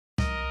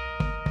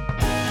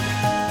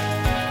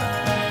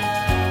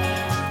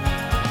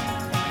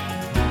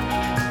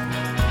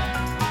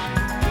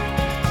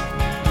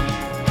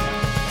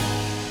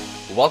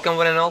Welcome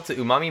one and all to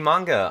Umami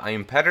Manga. I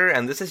am Petter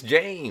and this is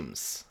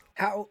James.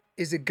 How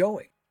is it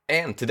going?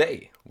 And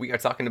today we are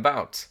talking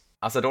about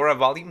Asadora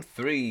Volume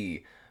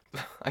 3.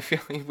 I feel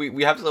like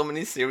we have so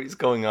many series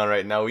going on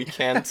right now. We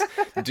can't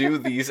do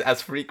these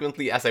as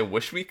frequently as I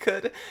wish we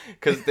could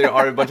because there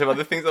are a bunch of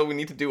other things that we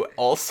need to do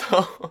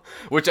also.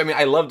 Which, I mean,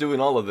 I love doing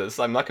all of this.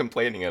 I'm not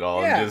complaining at all.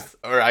 I'm Yeah. just,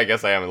 or I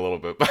guess I am a little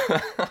bit.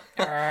 But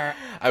Uh,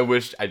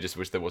 I just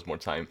wish there was more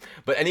time.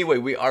 But anyway,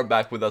 we are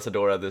back with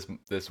Asadora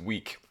this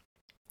week.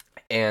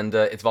 And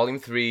it's volume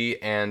 3,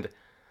 and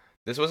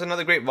this was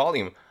another great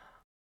volume.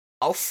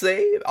 I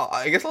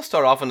guess I'll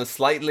start off on a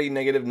slightly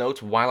negative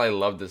note. While I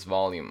love this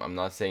volume, I'm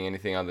not saying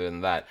anything other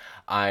than that.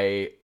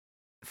 I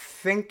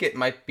think it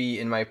might be,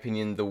 in my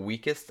opinion, the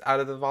weakest out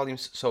of the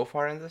volumes so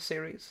far in the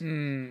series.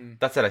 hmm.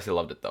 That said, I still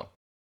loved it though.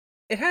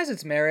 It has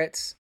its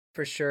merits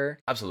for sure.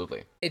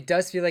 Absolutely. It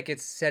does feel like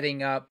it's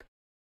setting up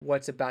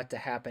what's about to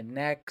happen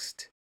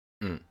next,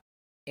 Mm.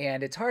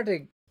 and it's hard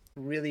to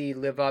really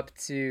live up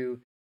to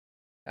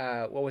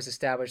what was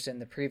established in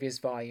the previous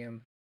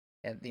volume,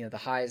 and the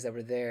highs that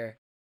were there.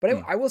 But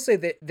Mm. I will say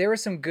that there were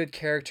some good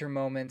character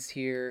moments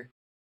here,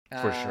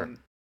 For sure. um,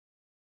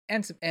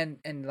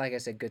 and like I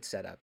said, good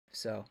setup.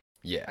 So,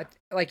 Yeah.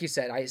 like you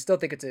said, I still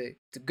think it's a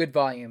good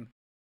volume,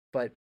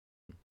 but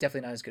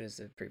definitely not as good as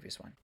the previous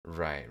one.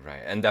 Right,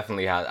 right. And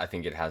definitely, I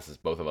think it has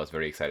both of us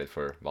very excited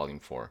for volume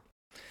 4.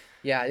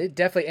 Yeah, it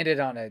definitely ended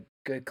on a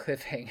good Oh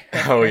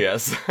cliffhanger.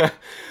 yes.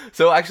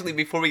 So actually,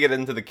 before we get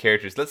into the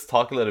characters, let's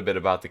talk a little bit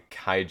about the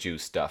kaiju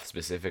stuff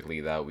specifically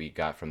that we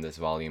got from this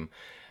volume.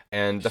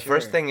 And the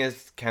first Sure. thing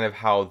is kind of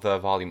how the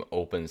volume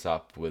opens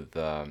up with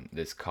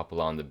this couple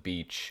on the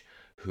beach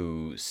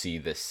who see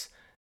this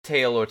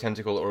tail or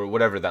tentacle or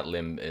whatever that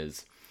limb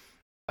is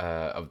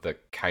of the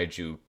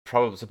kaiju,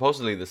 probably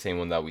supposedly the same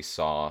one that we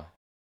saw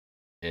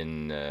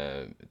in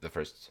the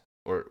first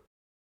or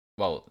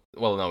no,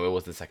 it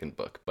was the second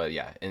book, but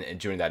yeah,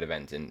 during that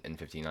event in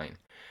 59.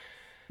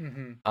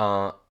 Hmm.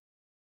 Uh,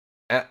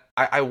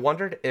 I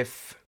wondered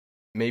if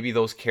maybe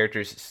those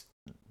characters,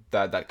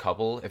 that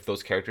couple, if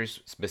those characters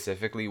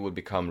specifically would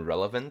become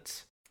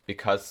relevant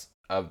because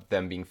of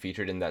them being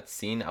featured in that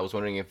scene. I was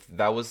wondering if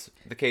that was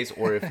the case,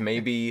 or if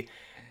maybe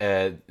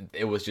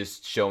it was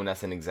just shown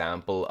as an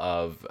example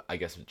of, I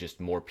guess, just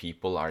more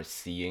people are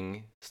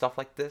seeing stuff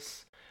like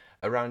this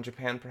around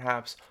Japan,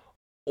 perhaps,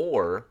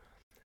 or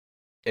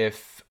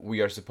if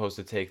we are supposed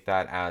to take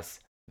that as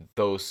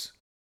those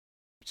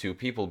two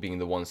people being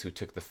the ones who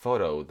took the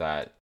photo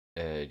that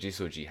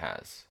Jisuji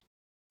has.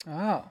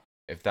 Oh,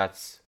 If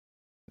that's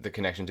the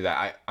connection to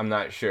that, I'm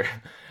not sure.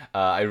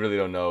 I really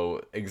don't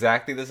know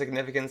exactly the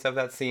significance of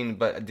that scene,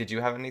 but did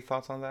you have any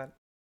thoughts on that?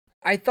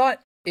 I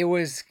thought it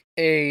was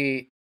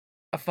a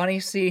funny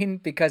scene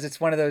because it's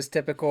one of those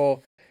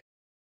typical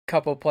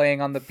couple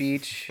playing on the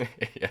beach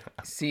Yeah.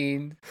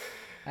 scene,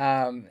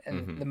 and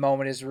Hmm. the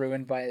moment is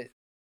ruined by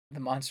the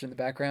monster in the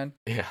background.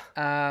 Yeah.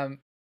 Um,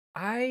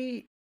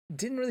 I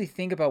didn't really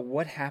think about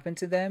what happened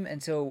to them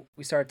until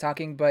we started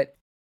talking, but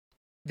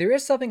there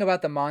is something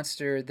about the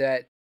monster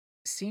that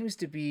seems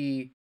to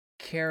be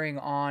carrying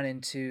on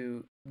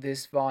into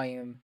this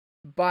volume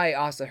by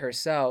Asa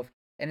herself,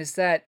 and it's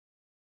that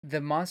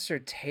the monster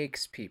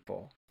takes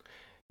people.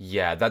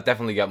 Yeah, that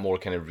definitely got more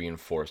kind of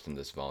reinforced in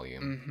this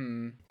volume.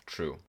 Mm-hmm.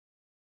 True.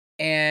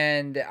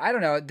 And I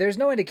don't know, there's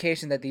no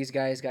indication that these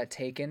guys got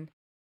taken,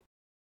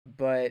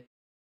 but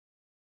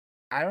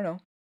I don't know.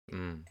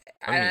 Mm.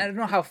 I I mean, don't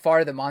know how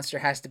far the monster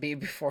has to be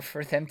before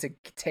for them to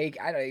take.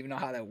 I don't even know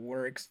how that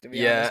works, to be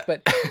yeah. honest,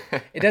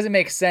 but it doesn't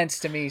make sense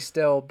to me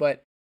still.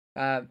 But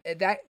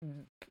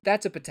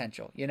that's a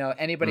potential.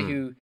 Anybody Mm.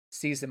 who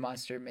sees the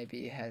monster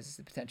maybe has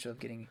the potential of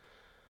getting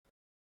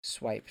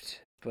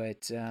swiped.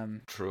 But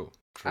True.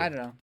 I True. don't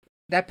know.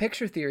 That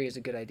picture theory is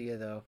a good idea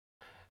though,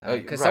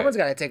 because Right. someone's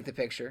got to take the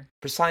picture.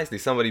 Precisely,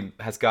 somebody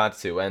has got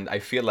to, and I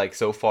feel like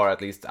so far, at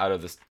least out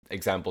of the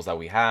examples that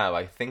we have,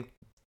 I think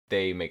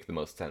they make the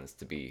most sense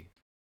to be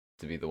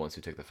the ones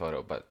who took the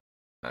photo. But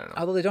I don't know.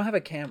 Although they don't have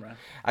a camera,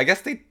 I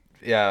guess they,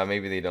 yeah,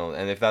 maybe they don't.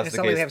 And if and that's it's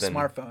the not like they case, have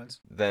smartphones.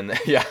 then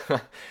yeah,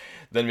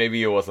 then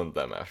maybe it wasn't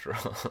them after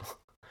all.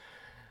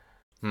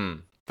 Hmm.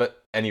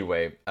 But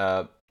anyway,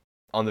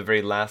 on the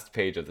very last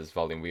page of this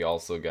volume, we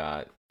also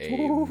got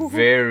a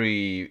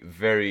very,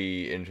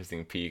 very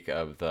interesting peek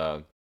of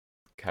the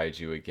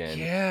kaiju again.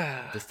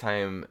 Yeah. This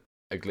time,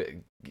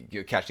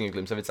 you're catching a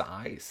glimpse of its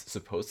eyes,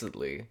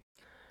 supposedly.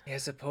 Yeah,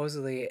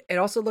 supposedly. It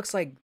also looks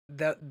like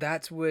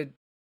that's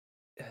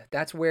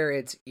where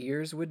its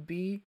ears would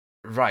be,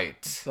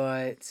 Right.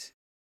 but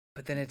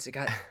then it's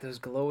got those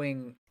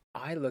glowing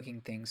eye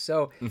looking things.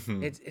 So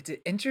Hmm. it's an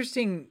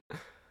interesting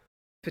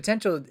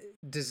potential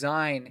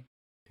design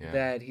Yeah.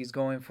 that he's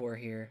going for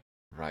here.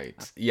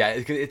 Right. Yeah,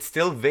 it's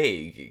still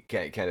vague,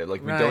 kind of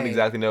like we don't Right.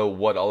 exactly know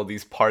what all of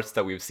these parts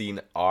that we've seen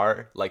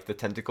are, like the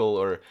tentacle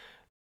or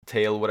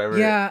tail, whatever.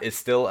 Yeah, It's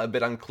still a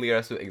bit unclear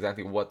as to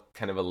exactly what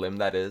kind of a limb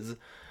that is.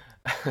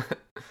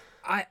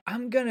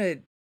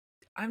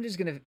 I'm just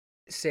gonna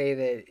say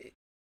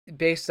that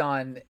based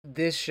on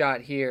this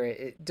shot here,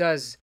 it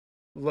does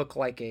look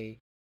like a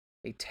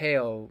a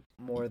tail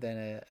more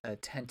than a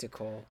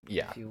tentacle,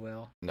 Yeah. if you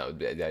will. No,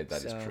 that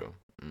is So true.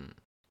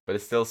 But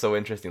it's still so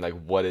interesting, like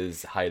what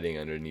is hiding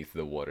underneath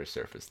the water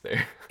surface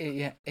there.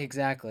 yeah,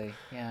 exactly.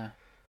 Yeah,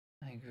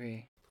 I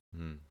agree.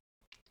 Hmm.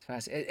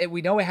 It's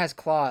we know it has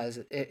claws.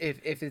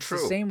 If it's the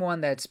True. same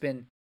one that's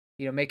been,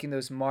 making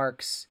those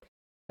marks,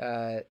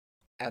 uh,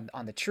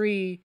 on the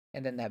tree,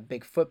 and then that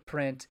big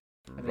footprint.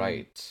 I mean,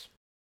 Right.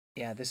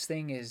 yeah, this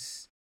thing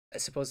is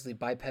supposedly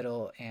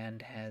bipedal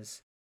and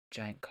has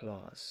giant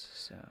claws.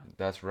 So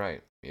That's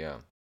right. Yeah.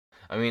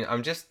 I mean,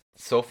 I'm just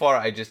so far.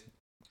 I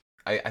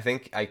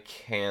think I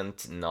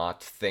can't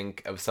not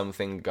think of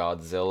something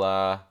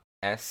Godzilla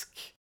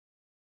esque.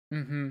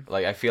 mm-hmm.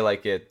 Like I feel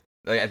like it.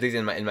 Like at least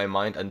in my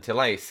mind,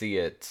 until I see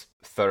it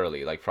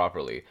thoroughly, like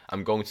properly,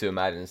 I'm going to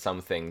imagine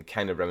something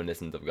kind of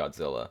reminiscent of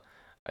Godzilla.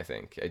 I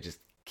think I just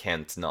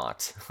can't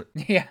not.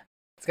 Yeah,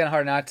 it's kind of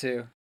hard not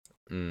to.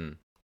 mm.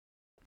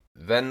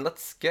 Then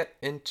let's get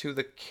into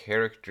the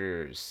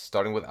characters,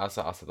 starting with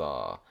Asa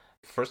Asada.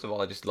 First of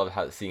all, I just love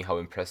seeing how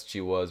impressed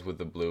she was with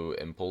the Blue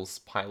Impulse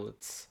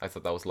pilots. I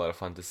thought that was a lot of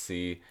fun to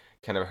see,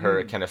 kind of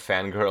her Mm. kind of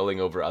fangirling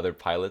over other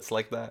pilots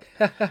like that.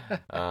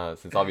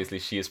 Since obviously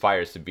she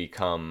aspires to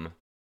become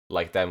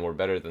like them or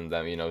better than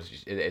them,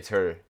 it's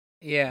her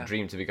Yeah,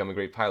 dream to become a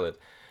great pilot.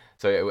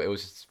 So it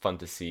was just fun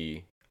to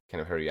see kind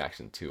of her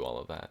reaction to all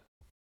of that.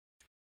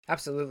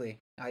 absolutely.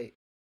 I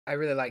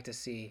really like to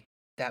see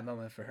that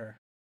moment for her.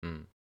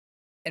 Mm.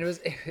 And it was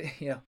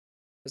it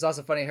was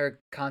also funny her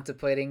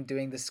contemplating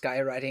doing the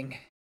skywriting,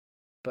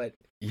 but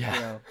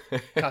Yeah.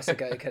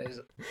 Kasuga kind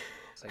of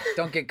it's like,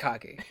 don't get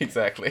cocky.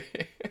 Exactly.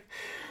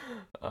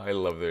 I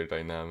love their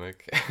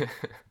dynamic.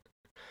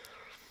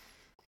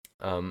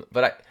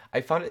 But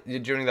I found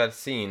it during that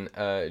scene,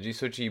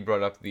 Jisuchi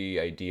brought up the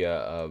idea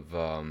of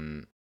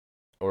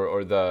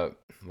or the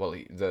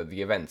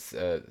events,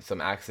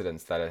 some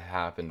accidents that had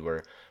happened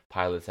where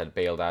pilots had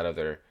bailed out of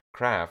their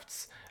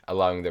crafts,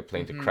 allowing their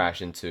plane to Mm-hmm.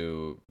 crash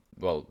into,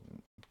 well,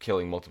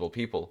 killing multiple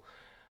people,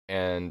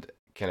 and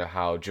kind of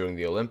how during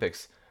the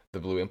Olympics the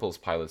Blue Impulse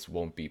pilots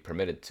won't be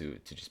permitted to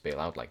just bail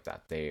out like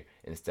that. They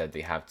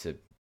have to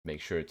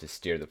make sure to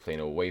steer the plane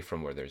away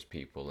from where there's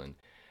people, and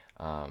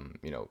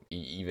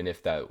even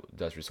if that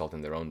does result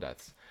in their own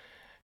deaths.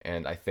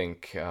 And I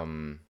think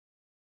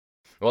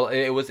well,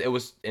 it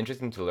was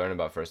interesting to learn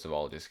about, first of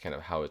all, just kind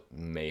of how it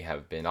may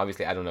have been.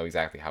 Obviously, I don't know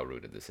exactly how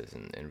rooted this is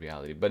in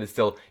reality, but it's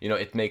still,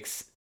 it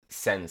makes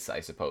sense,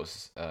 I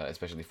suppose,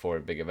 especially for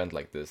a big event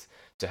like this,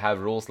 to have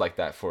rules like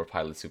that for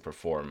pilots who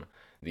perform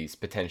these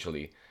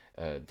potentially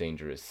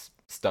dangerous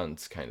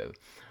stunts, kind of.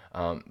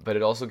 But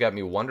it also got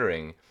me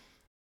wondering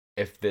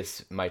if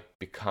this might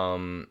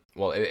become,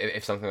 well,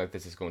 if something like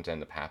this is going to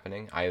end up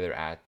happening, either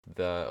at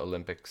the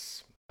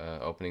Olympics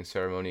opening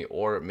ceremony,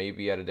 or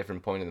maybe at a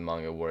different point in the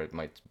manga where it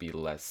might be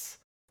less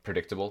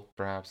predictable,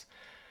 perhaps.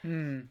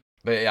 Hmm.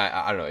 But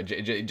yeah, I don't know.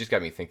 It just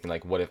got me thinking,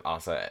 like, what if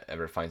Asa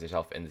ever finds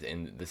herself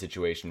in the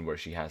situation where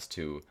she has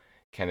to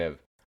kind of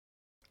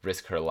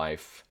risk her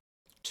life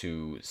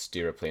to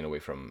steer a plane away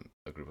from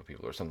a group of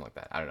people or something like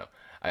that. I don't know.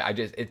 I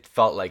just, it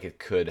felt like it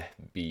could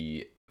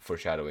be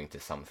foreshadowing to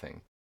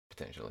something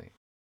potentially.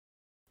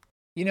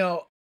 You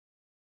know,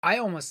 I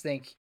almost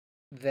think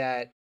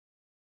that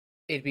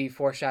it'd be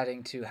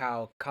foreshadowing to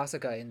how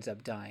Kasuga ends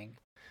up dying.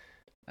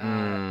 Uh,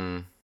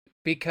 Mm,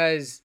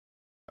 because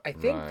I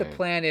think the right.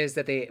 plan is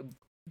that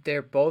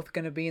they're both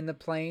going to be in the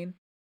plane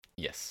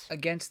Yes.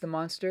 against the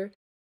monster.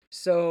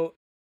 So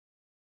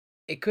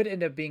it could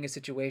end up being a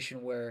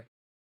situation where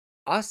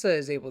Asa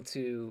is able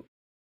to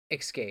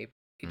escape,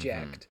 Mm-hmm.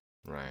 eject,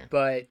 Right.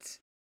 but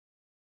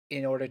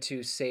in order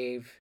to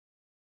save,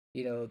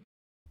 you know,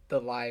 the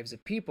lives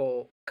of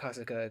people,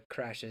 Kasuga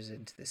crashes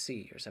into the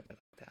sea or something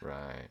like that.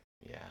 Right.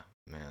 Yeah,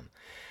 man.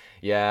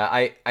 Yeah,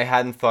 I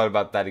hadn't thought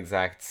about that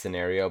exact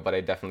scenario, but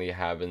I definitely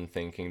have been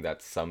thinking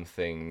that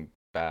something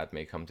bad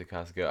may come to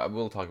Kasuga.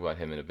 We'll talk about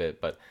him in a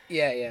bit, but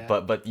Yeah, yeah.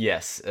 but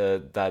yes,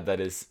 that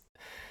is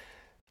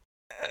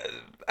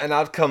an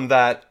outcome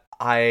that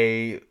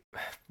I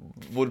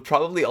would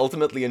probably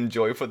ultimately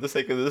enjoy for the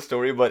sake of the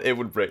story, but it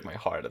would break my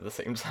heart at the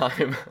same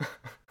time.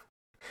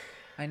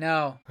 I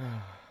know.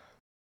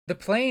 The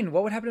plane,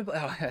 what would happen to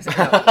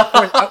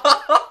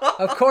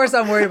of course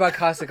I'm worried about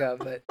Kasuga,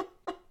 but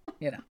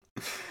you know.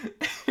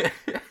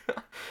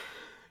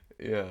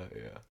 Yeah,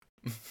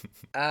 yeah.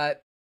 Uh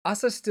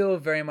Asa still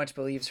very much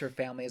believes her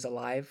family is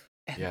alive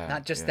and Yeah,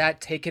 not just yeah.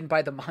 that taken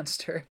by the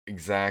monster.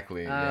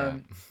 Exactly, yeah.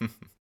 Um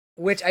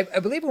which I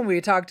believe when we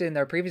talked in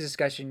our previous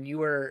discussion, you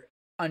were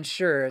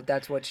unsure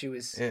that's what she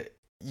was Uh,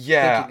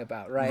 yeah, thinking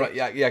about, right. right?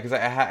 Yeah, yeah. Because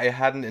I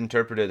hadn't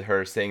interpreted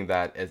her saying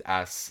that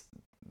as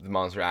the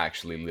monster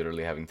actually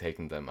literally having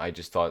taken them. I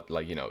just thought,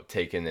 like,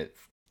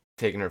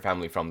 taken her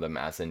family from them,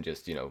 as in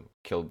just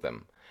killed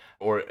them,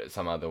 or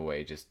some other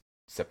way just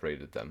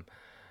separated them.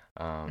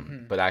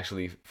 Hmm. But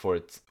actually,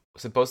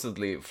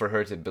 supposedly for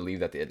her to believe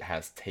that it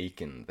has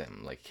taken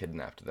them, like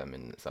kidnapped them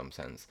in some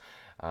sense,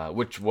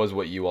 which was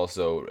what you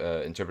also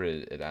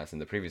interpreted it as in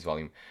the previous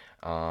volume.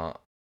 Uh,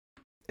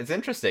 it's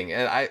interesting,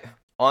 and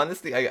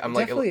honestly, I'm It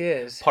like, definitely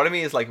is. part of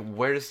me is like,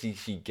 where is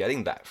she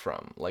getting that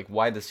from? Like,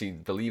 why does she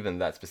believe in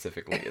that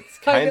specifically? It's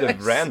I kind know,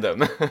 of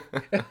random.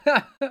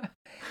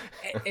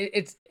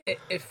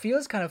 it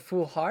feels kind of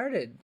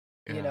foolhardy,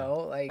 you Yeah. know,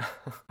 like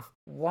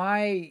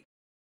why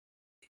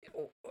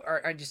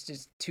are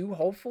just too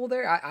hopeful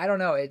there? I don't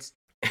know. It's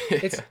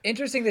Yeah.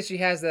 interesting that she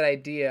has that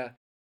idea.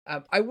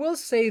 I will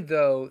say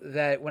though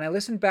that when I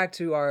listened back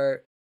to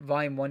our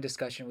volume 1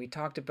 discussion, we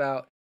talked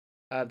about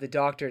the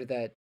doctor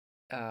that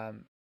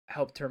um,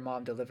 helped her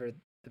mom deliver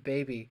the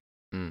baby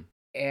Mm,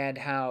 and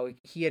how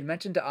he had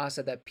mentioned to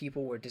Asa that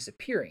people were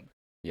disappearing.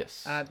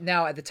 yes.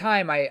 Now at the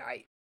time,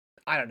 I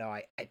don't know.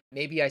 I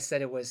maybe I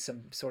said it was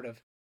some sort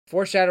of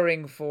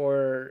foreshadowing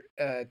for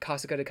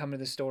Kasuga to come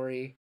into the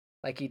story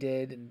like he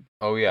did, and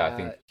Oh yeah,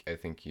 uh, I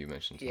think you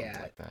mentioned something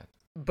yeah. like that.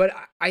 But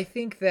I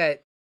think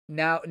that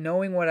now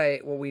knowing what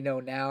we know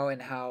now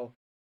and how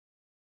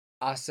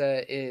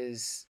Asa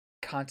is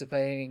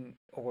contemplating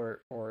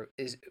or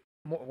is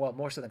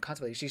more so than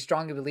contemplating, she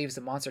strongly believes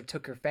the monster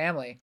took her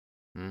family.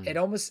 Mm, It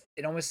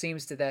almost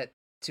seems to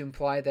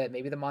imply that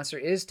maybe the monster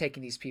is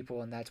taking these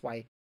people, and that's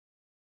why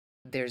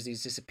there's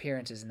these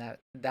disappearances, and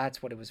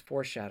that's what it was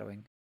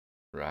foreshadowing.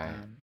 right.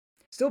 Um,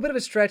 Still a bit of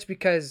a stretch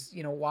because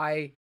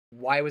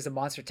why was the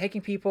monster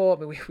taking people? I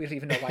mean, we don't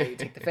even know why he would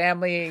take the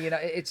family. You know,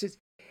 it's just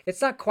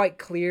it's not quite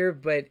clear,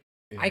 but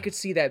I Yeah. could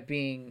see that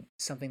being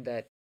something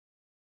that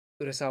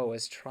Urasawa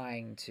was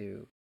trying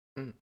to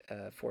Mm,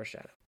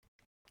 foreshadow.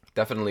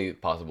 definitely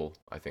possible,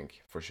 I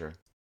think, for sure.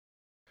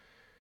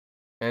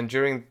 And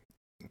during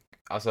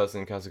Asa's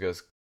and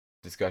Kasuga's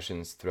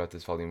discussions throughout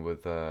this volume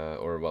with, at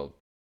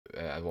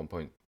one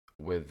point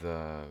with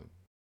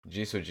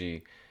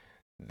Jisuji,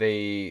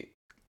 they,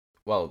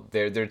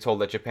 they're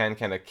told that Japan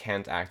kind of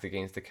can't act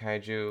against the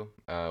kaiju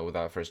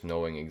without first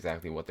knowing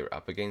exactly what they're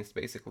up against,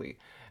 basically.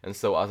 And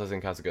so Asa's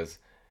and Kasuga's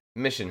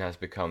mission has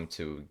become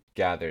to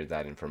gather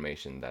that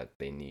information that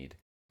they need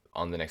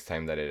on the next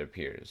time that it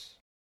appears.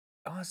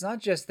 Oh, it's not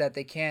just that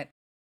they can't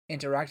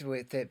interact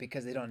with it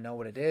because they don't know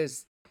what it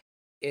is.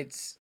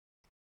 It's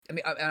I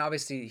mean, and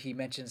obviously he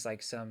mentions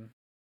like some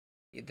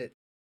that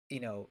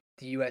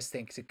the U.S.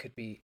 thinks it could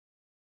be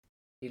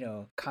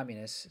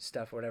communist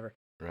stuff or whatever.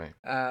 Right.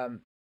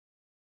 Um,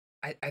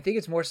 I think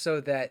it's more so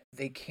that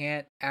they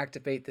can't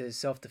activate the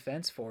self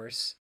defense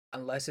force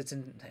unless it's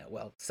in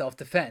self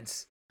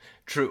defense.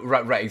 True.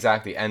 Right. Right.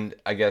 Exactly. And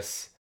I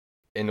guess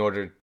in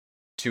order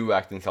to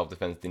act in self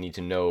defense, they need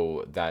to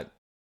know that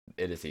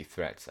it is a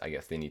threat. I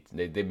guess they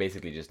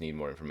basically just need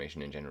more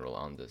information in general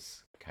on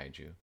this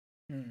kaiju.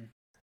 Hmm.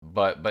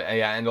 But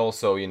yeah, and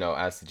also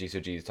as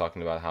Jisuji is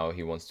talking about how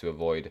he wants to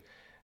avoid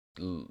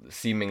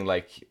seeming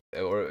like,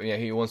 or yeah,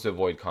 he wants to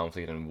avoid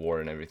conflict and war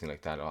and everything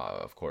like that,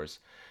 of course.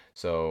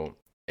 So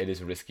it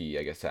is risky,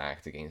 I guess, to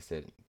act against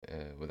it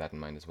with that in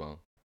mind as well.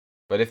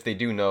 But if they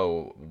do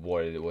know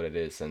what it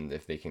is, and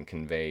if they can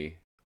convey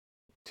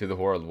to the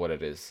world what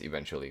it is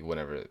eventually,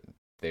 whenever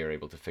they are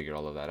able to figure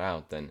all of that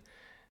out, then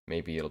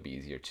maybe it'll be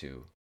easier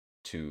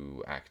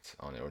to act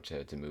on it or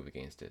to move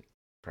against it,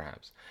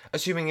 perhaps.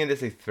 Assuming it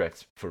is a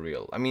threat for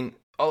real. I mean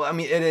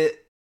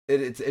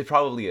it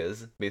probably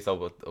is based on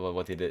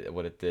what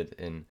it did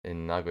in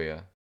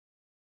Nagoya.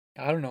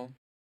 I don't know.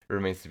 It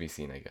remains to be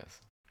seen, I guess.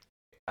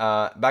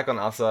 Back on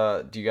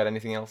Asa, do you got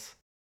anything else?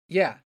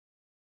 Yeah,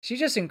 she's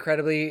just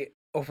incredibly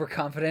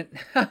overconfident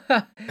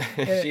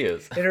in, She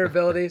is. in her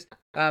abilities.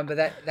 But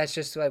that's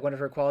just like one of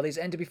her qualities.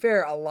 And to be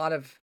fair, a lot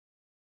of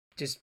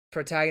just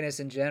protagonists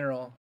in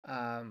general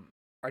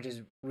are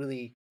just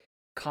really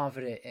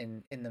confident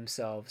in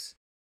themselves.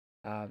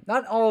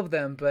 Not all of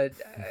them, but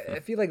I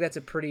feel like that's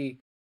a pretty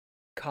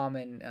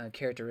common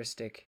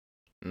characteristic.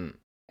 Mm.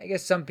 I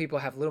guess some people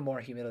have a little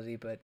more humility,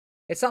 but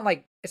it's not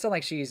like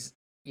she's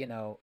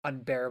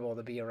unbearable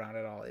to be around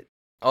at all.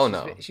 Oh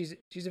no. She's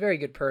a very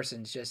good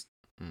person. She's just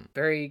Mm.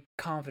 very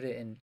confident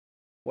in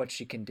what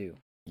she can do.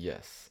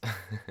 Yes.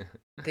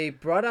 They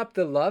brought up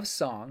the love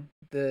song,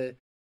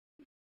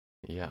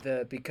 Yeah.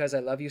 the "Because I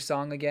Love You"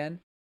 song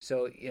again.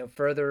 So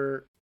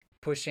further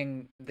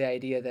pushing the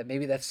idea that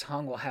maybe that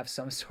song will have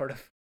some sort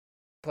of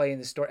play in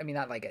the story. I mean,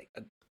 not like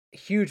a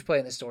huge play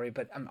in the story,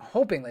 but I'm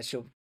hoping that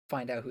she'll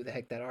find out who the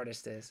heck that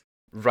artist is.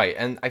 Right,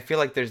 and I feel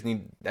like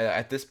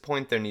at this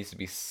point there needs to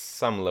be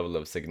some level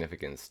of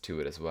significance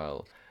to it as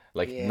well.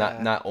 Like Yeah.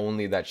 not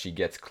only that she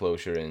gets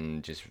closure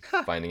in just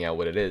finding out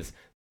what it is.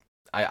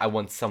 I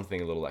want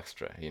something a little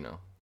extra, you know.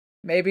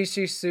 Maybe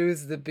she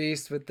soothes the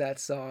beast with that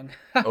song.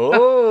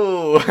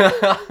 Oh.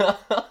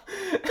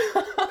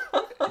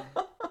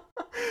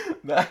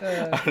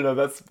 Uh, I don't know.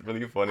 That's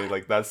really funny.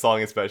 Like that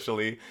song,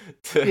 especially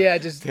yeah,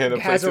 just to end up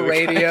has place a to the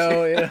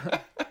radio.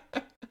 kaiju.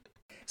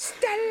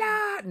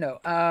 Stella. No.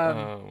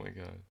 Oh my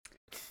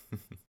god.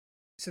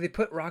 So they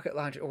put rocket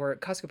launcher, or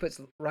Costco puts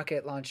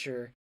rocket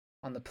launcher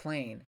on the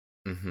plane.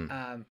 Hmm.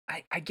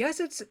 I guess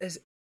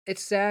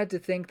it's sad to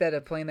think that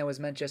a plane that was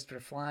meant just for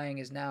flying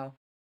is now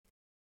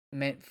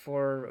meant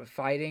for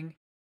fighting,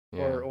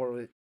 Yeah.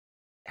 or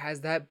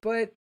has that.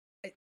 But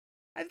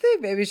I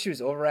think maybe she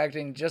was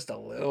overacting just a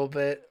little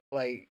bit,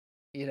 like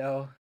you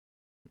know.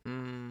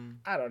 Mm,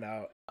 I don't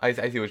know. I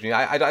see what you mean.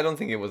 I don't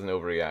think it was an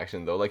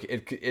overreaction though. Like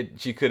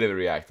she could have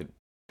reacted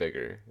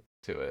bigger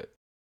to it,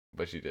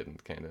 but she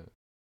didn't. Kind of.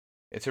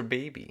 It's her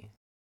baby.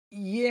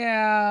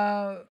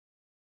 Yeah,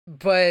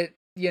 but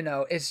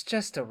it's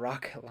just a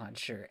rocket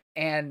launcher,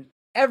 and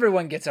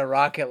everyone gets a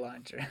rocket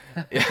launcher.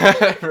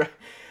 Yeah, right.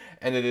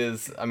 And it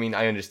is. I mean,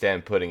 I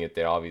understand putting it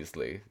there.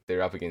 Obviously,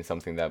 they're up against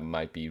something that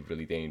might be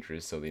really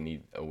dangerous, so they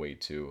need a way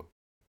to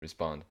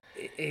respond.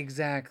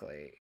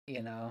 Exactly.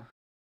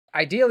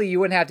 Ideally, you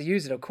wouldn't have to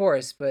use it, of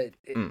course, but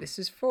Mm, this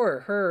is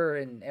for her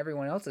and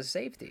everyone else's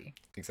safety.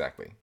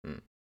 exactly.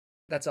 Mm.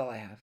 That's all I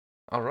have.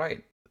 All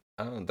right.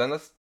 Then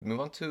let's move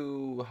on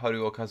to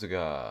Haruo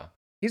Kazuga.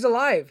 He's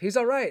alive. He's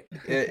all right.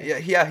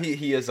 Yeah.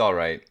 He is all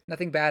right.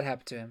 Nothing bad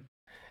happened to him.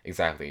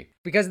 Exactly.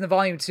 Because in the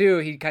volume 2,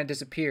 he kind of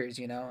disappears,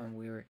 and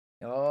we were,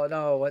 oh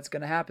no, what's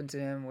going to happen to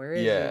him? Where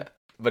is Yeah, he?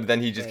 but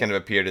then he just But, kind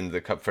of appeared in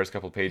the first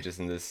couple pages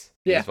in this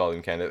yeah,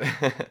 volume, kind of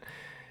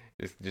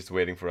just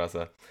waiting for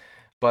Asa.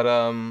 But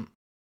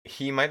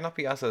he might not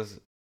be Asa's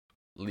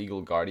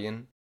legal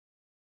guardian,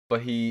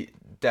 but he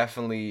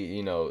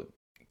definitely,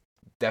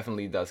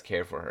 definitely does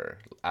care for her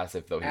as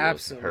if though he was her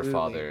absolutely.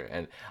 father,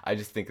 and I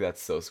just think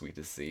that's so sweet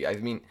to see. I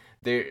mean,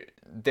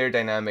 their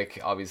dynamic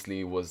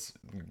obviously was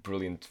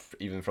brilliant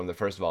even from the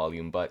first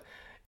volume, but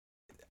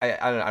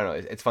I don't know.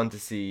 It's fun to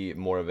see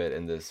more of it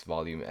in this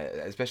volume,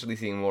 especially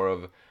seeing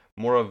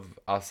more of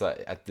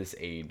Asa at this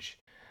age,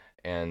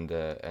 and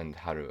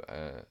Haru,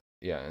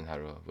 yeah, and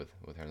Haru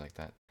with her like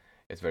that.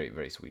 It's very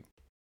very sweet,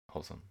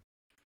 wholesome.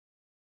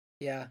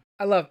 Yeah.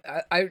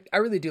 I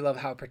really do love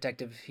how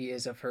protective he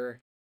is of her,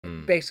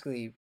 Mm,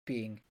 basically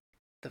being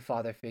the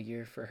father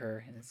figure for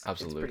her, and it's pretty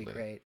absolutely,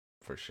 great.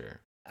 for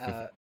sure.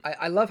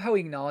 I love how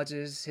he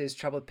acknowledges his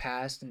troubled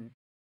past, and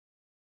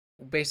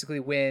basically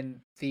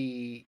when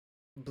the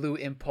Blue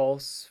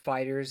Impulse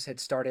fighters had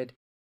started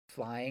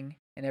flying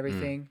and Mm,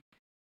 everything,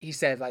 he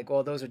said like,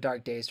 "Well, those are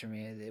dark days for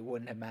me. It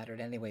wouldn't have mattered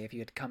anyway if you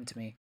had come to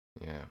me."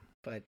 yeah,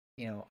 But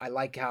I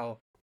like how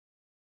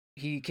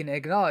he can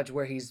acknowledge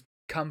where he's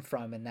come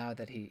from, and now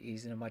that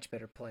he's in a much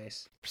better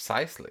place.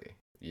 precisely.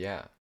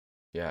 Yeah,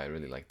 yeah, I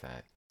really like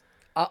that.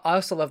 I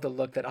also love the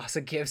look that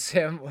Asa gives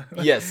him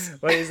Yes.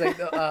 when he's like,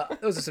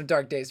 "Those are some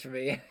dark days for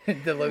me."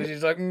 The look,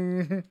 he's like,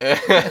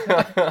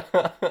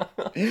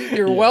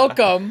 "You're Yeah.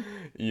 welcome."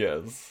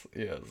 Yes.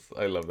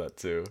 I love that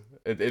too.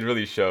 It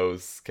really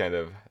shows kind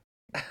of.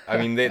 I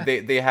mean,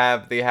 they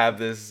have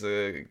this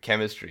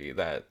chemistry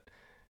that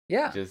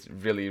Yeah. just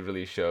really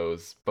really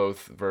shows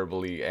both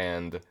verbally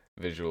and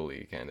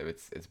visually. Kind of,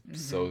 it's Hmm.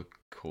 so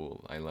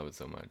cool. I love it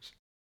so much.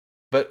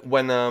 But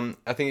when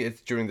I think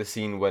it's during the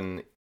scene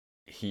when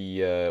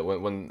he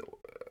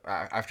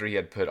after he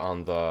had put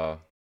on the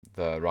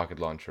rocket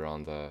launcher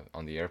on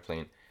the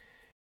airplane,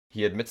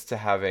 he admits to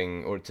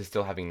having or to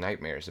still having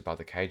nightmares about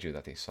the kaiju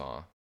that they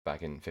saw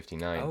back in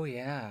 59. Oh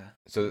yeah.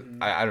 So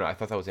Hmm. I don't know, I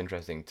thought that was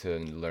interesting to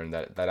learn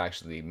that that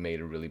actually made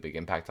a really big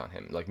impact on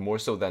him, like more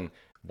so than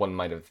one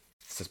might have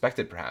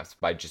suspected perhaps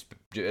by just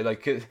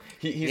like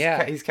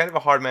Yeah. he's kind of a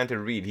hard man to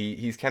read.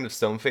 He's kind of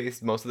stone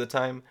faced most of the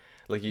time,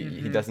 like he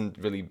Hmm. doesn't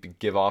really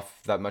give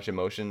off that much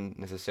emotion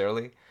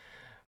necessarily,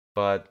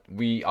 but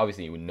we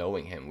obviously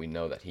knowing him, we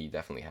know that he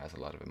definitely has a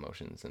lot of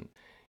emotions,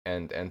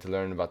 and to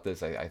learn about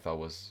this, I thought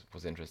was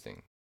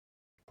interesting.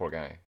 Poor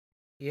guy.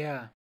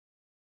 Yeah.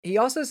 He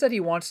also said he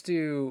wants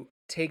to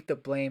take the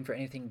blame for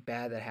anything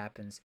bad that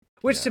happens,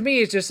 which Yeah. to me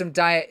is just some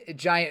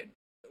giant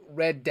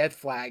red death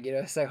flag.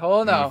 It's like,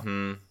 oh no,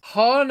 Mm-hmm.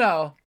 oh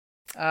no.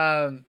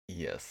 Um.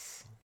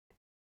 Yes.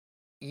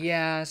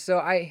 Yeah.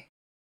 So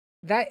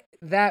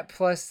that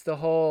plus the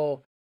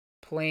whole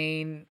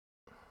plane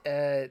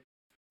uh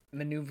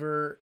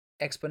maneuver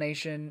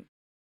explanation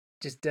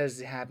just does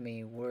have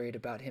me worried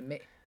about him. I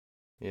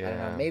don't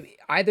know, Yeah. maybe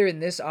either in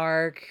this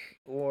arc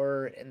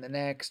or in the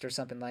next or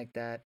something like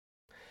that.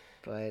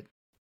 But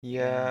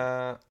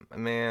yeah. Yeah,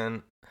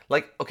 man.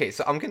 Like, okay,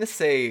 so I'm gonna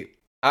say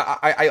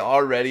I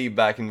already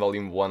back in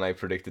volume one I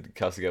predicted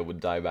Kasuga would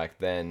die back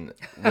then,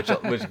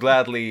 which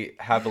gladly,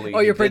 happily Oh,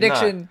 he your did not.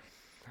 prediction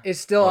is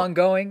still Oh,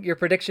 ongoing? Your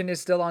prediction is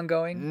still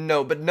ongoing?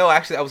 no, but no,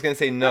 actually I was gonna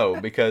say no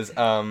because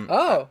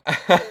Oh,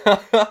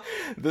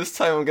 this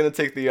time I'm gonna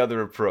take the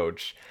other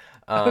approach,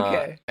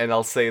 okay. and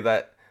I'll say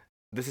that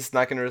this is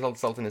not gonna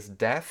result in his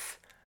death.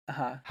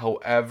 Uh-huh.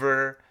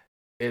 However,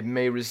 it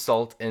may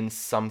result in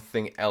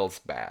something else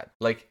bad.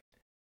 Like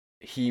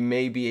he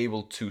may be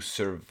able to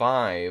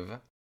survive,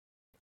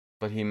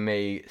 but he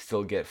may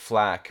still get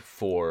flack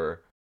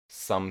for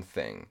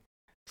something.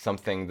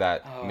 Something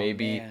that Oh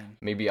maybe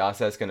man.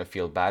 Asa is gonna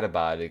feel bad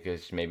about it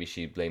because maybe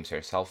she blames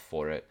herself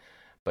for it.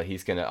 But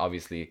he's gonna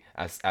obviously,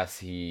 as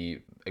he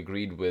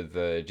agreed with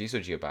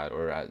Jisoji about,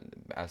 or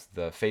as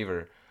the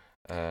favor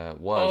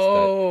was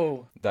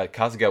Oh. that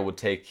Kasuga would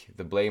take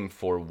the blame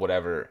for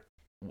whatever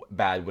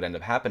bad would end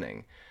up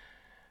happening,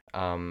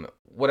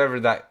 whatever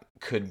that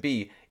could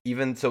be.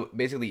 Even so,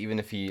 basically, even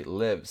if he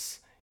lives,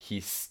 he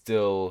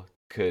still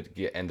could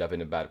end up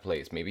in a bad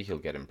place. Maybe he'll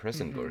get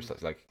imprisoned or Mhm.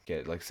 such, like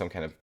get like some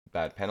kind of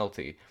bad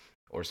penalty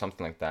or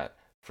something like that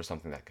for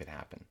something that could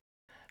happen.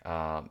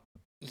 Uh,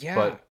 Yeah.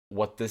 but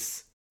what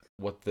this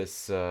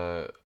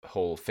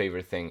whole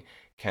favor thing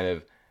kind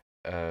of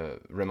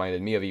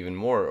reminded me of even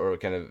more, or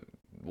kind of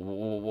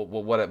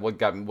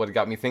what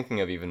got me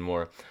thinking of even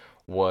more,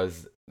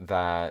 was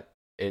that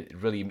it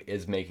really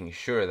is making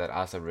sure that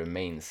Asa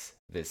remains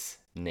this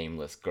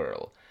nameless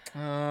girl,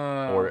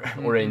 or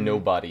or a Mm-hmm.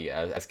 nobody,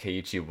 as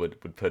Keiichi would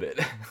put it.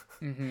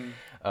 Mm-hmm.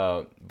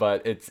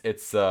 But it's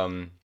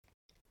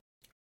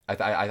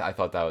I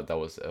thought that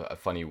was a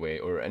funny way,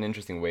 or an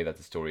interesting way, that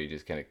the story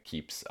just kind of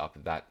keeps up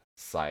that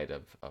side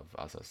of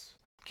Asa's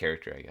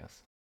character, I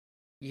guess.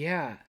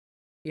 Yeah.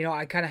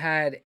 I kind of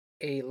had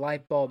a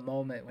light bulb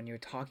moment when you were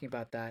talking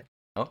about that.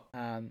 Oh.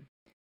 Um,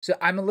 so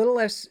I'm a little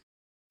less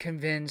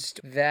convinced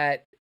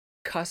that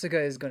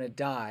Kasuga is going to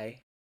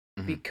die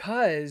Mm-hmm.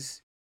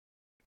 because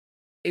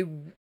it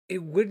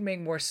it would make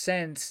more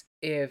sense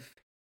if,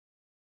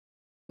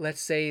 let's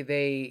say,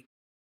 they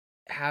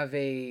have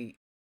a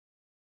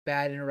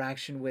bad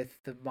interaction with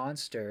the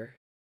monster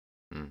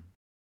Mm.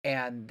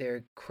 and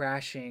they're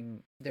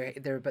crashing.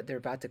 They're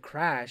about to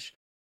crash,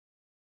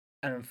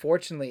 and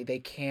unfortunately they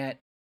can't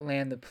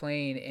land the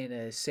plane in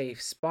a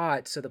safe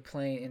spot, so the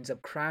plane ends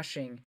up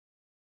crashing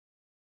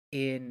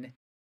in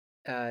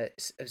a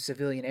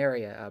civilian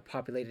area, a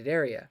populated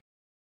area,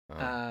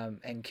 Oh.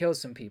 and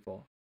kills some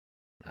people.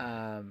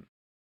 Um,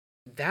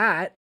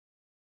 that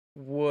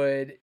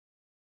would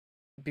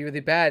be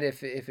really bad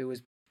if it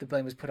was the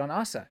blame was put on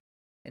Asa,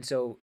 and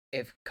so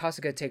if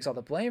Kasuga takes all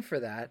the blame for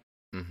that,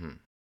 Mm-hmm.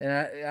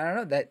 then I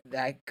don't know,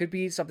 that could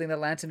be something that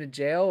lands him in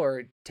jail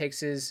or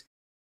takes his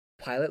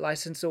pilot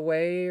license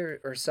away, or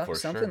For something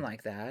sure.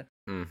 like that.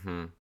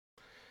 Mm-hmm.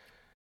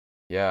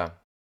 Yeah.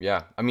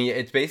 Yeah. I mean,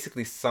 it's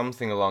basically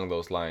something along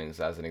those lines,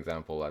 as an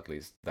example, at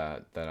least,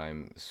 that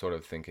I'm sort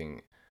of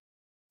thinking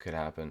could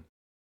happen.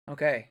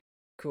 Okay,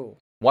 cool.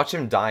 Watch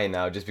him die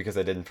now, just because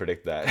I didn't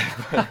predict that.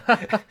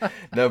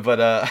 No, but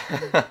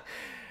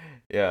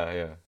yeah,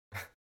 yeah.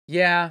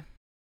 Yeah,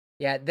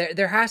 yeah.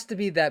 There has to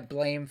be that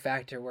blame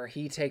factor where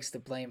he takes the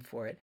blame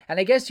for it, and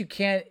I guess you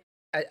can't.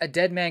 A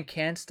dead man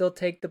can still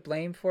take the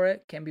blame for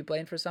it. Can be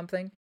blamed for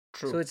something,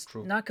 so True, it's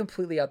true. not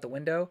completely out the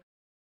window.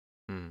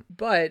 Hmm.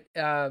 But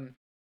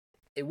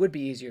it would be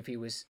easier if he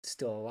was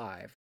still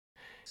alive.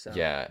 So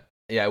Yeah,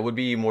 yeah. It would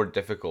be more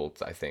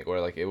difficult, I think, or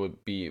like it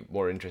would be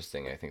more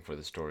interesting, I think, for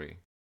the story.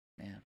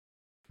 yeah,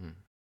 Hmm.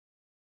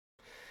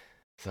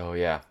 So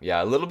yeah,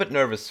 yeah. A little bit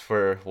nervous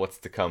for what's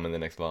to come in the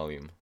next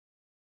volume.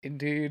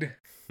 indeed.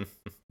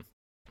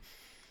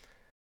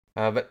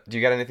 But do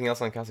you got anything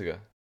else on Kasuga?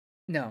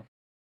 No,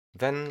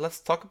 Then let's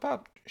talk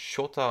about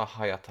Shota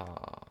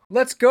Hayata.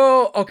 let's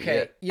go. Yeah.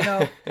 Okay,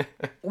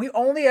 we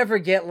only ever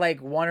get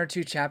like one or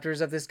two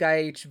chapters of this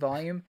guy each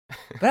volume,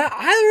 but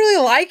I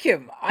really like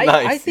him. I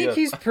Nice. think Yeah.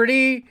 he's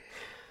pretty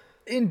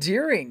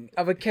endearing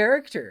of a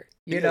character.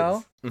 He is.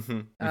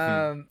 Mm-hmm.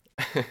 Um,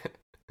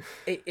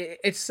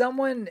 it's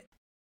someone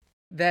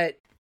that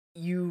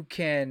you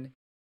can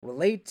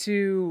relate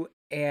to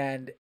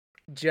and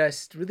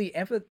just really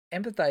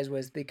empathize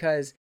with,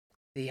 because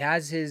he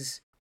has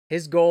his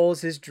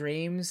goals, his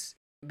dreams,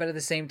 but at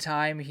the same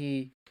time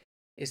he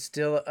is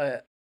still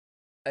a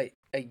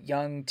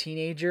young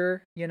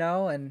teenager,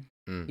 and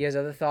Mm. he has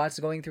other thoughts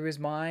going through his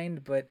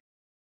mind. But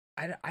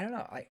I don't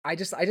know. I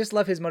just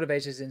love his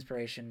motivations, his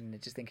inspiration, and I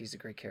just think he's a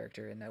great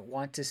character, and I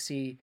want to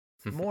see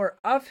more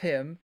of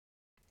him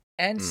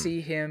and Mm.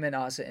 see him and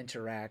Asa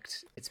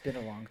interact. It's been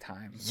a long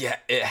time. Yeah,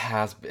 it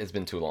has. It's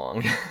been too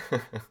long.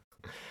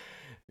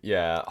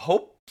 Yeah,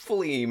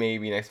 hopefully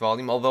maybe next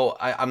volume. Although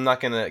I'm not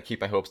gonna keep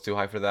my hopes too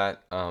high for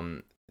that.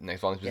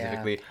 Next volume Yeah.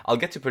 specifically. I'll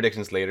get to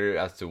predictions later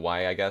as to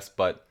why, I guess.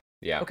 But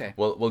yeah, Okay.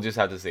 we'll just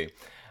have to see.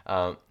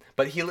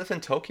 But he lives in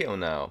Tokyo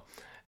now,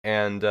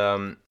 and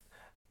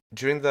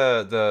during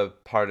the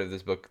part of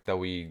this book that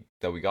we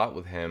got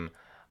with him,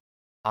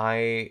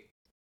 I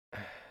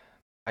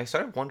I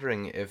started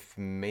wondering if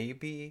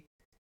maybe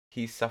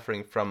he's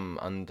suffering from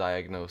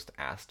undiagnosed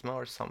asthma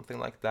or something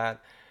like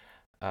that.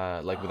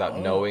 Like Oh.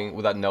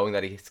 without knowing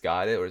that he's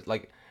got it, or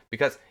like,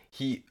 because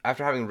he,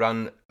 after having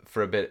run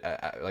for a bit,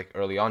 like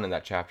early on in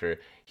that chapter,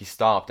 he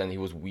stopped and he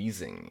was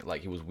wheezing,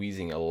 like he was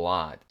wheezing a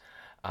lot,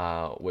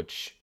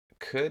 which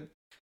could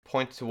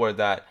point toward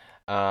that.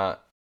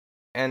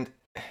 And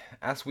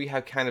as we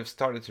have kind of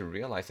started to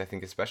realize, I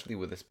think, especially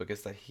with this book,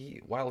 is that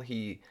while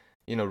he,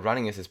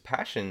 running is his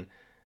passion,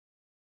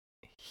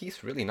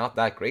 he's really not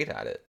that great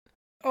at it.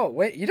 Oh,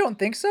 wait, you don't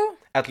think so?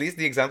 At least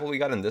the example we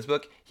got in this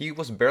book, he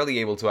was barely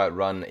able to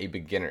outrun a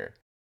beginner.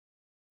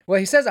 Well,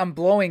 he says I'm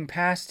blowing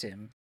past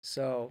him.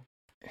 So,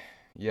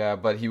 Yeah,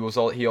 but he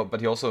also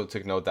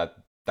took note that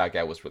that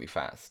guy was really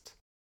fast.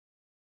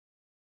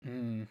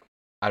 mm,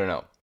 I don't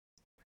know.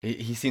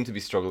 He seemed to be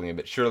struggling a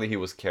bit. Surely he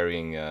was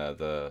carrying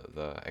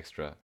the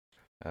extra,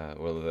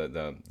 well,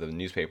 the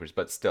newspapers,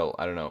 but still,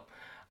 I don't know.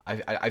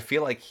 I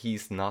feel like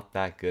he's not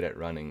that good at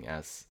running,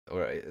 as,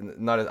 or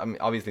not as, I mean,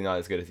 obviously not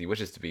as good as he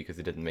wishes to be, because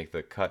he didn't make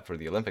the cut for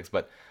the Olympics.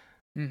 But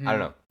I don't mm-hmm.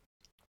 know.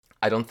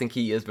 I don't think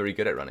he is very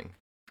good at running.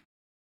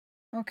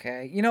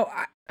 Okay.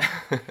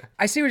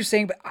 I see what you're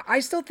saying, but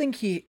I still think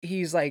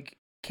he's like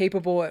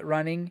capable at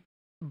running,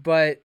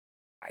 but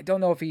I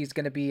don't know if he's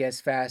going to be as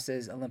fast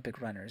as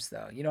Olympic runners,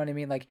 though. You know what I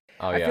mean? Like,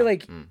 Oh I feel yeah.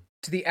 like Mm.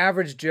 to the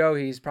average Joe,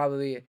 he's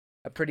probably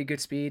a pretty good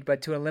speed,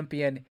 but to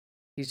Olympian,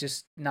 he's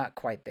just not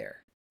quite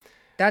there.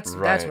 That's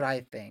Right. what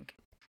I think.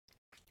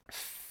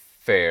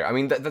 Fair. I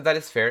mean, that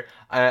is fair.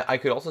 I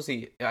could also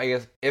see, I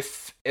guess,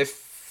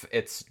 if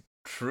it's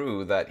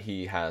true that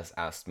he has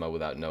asthma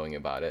without knowing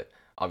about it.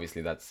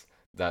 Obviously, that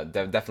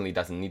definitely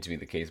doesn't need to be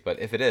the case. But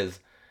if it is,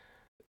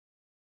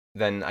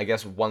 then I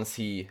guess once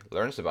he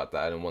learns about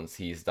that and once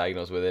he's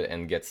diagnosed with it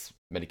and gets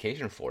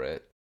medication for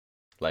it,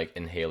 like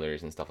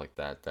inhalers and stuff like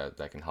that,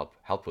 that can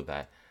help with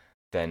that,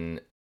 then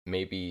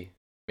maybe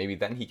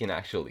then he can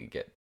actually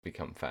get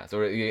become fast,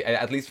 or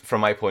at least from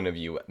my point of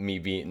view, me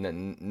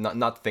being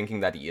not thinking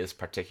that he is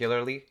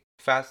particularly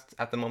fast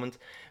at the moment,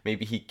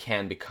 maybe he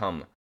can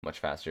become much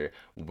faster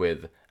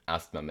with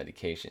asthma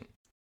medication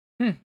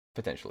Hmm.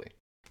 potentially.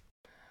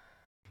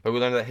 But we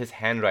learned that his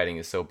handwriting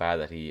is so bad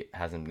that he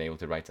hasn't been able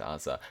to write to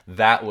Asa.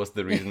 That was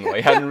the reason why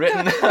he hadn't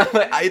written.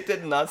 Like, I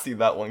did not see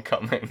that one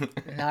coming.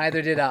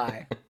 Neither did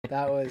I.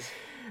 That was,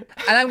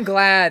 and I'm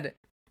glad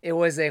it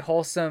was a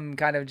wholesome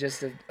kind of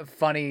just a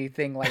funny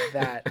thing like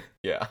that.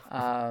 Yeah.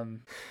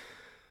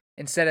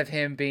 Instead of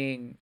him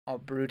being all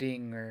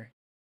brooding or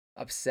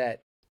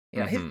upset. You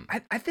know, Mm-hmm.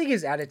 I think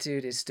his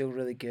attitude is still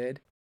really good.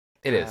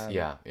 It is. Um,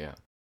 Yeah. Yeah.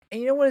 and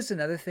you know what is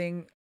another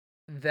thing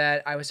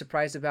that I was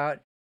surprised about?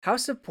 How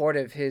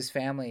supportive his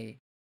family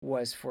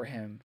was for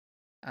him.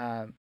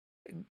 Um,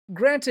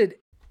 Granted,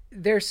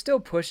 they're still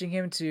pushing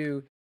him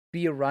to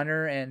be a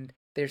runner and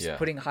they're Yeah.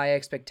 putting high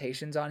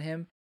expectations on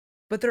him,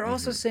 but they're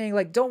also Mm-hmm. saying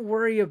like, don't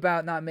worry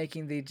about not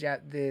making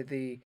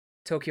the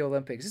Tokyo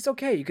Olympics. It's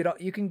okay.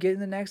 You can get in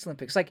the next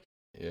Olympics. Like,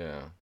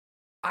 Yeah.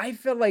 I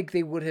feel like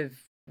they would have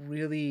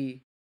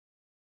really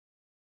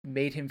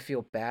made him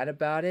feel bad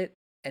about it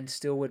and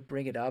still would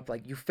bring it up.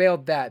 Like, you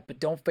failed that, but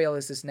don't fail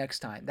this next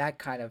time. That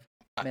kind of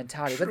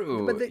mentality.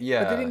 True. But they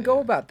Yeah. didn't go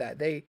Yeah. about that.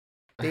 They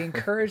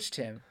encouraged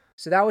him.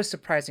 So that was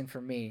surprising for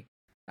me.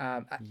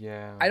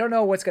 Yeah. I don't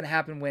know what's gonna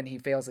happen when he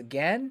fails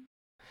again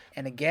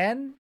and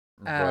again.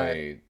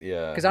 Right.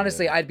 Yeah. Because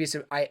honestly,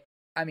 Yeah.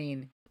 I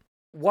mean,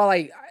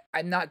 while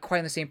I'm not quite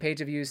on the same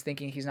page of you as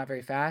thinking he's not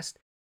very fast,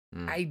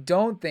 Mm. I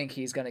don't think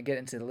he's gonna get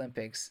into the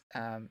Olympics.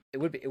 It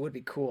would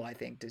be cool, I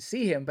think, to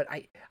see him, but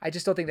I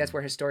just don't think that's Mm.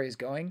 where his story is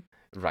going.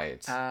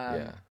 Right. Um,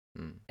 Yeah.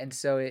 Mm. and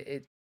so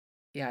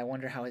yeah, I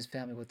wonder how his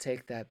family will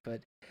take that.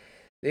 But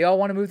they all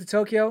want to move to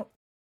Tokyo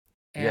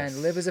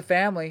and live as Yes. a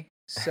family.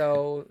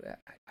 So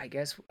I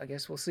guess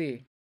we'll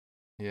see.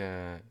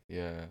 Yeah.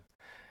 Yeah.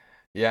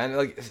 Yeah, and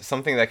like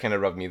something that kind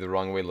of rubbed me the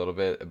wrong way a little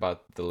bit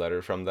about the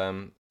letter from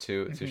them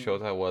to Hmm.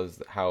 Shota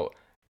was how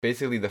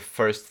basically the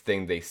first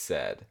thing they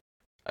said,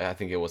 I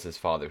think it was his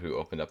father who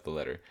opened up the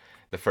letter.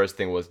 The first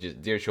thing was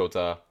just, "Dear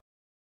Shota,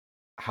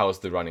 how's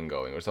the running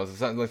going?" or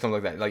something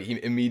like that. Like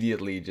he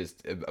immediately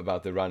just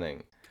about the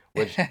running,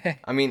 which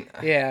I mean,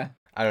 Yeah.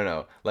 I don't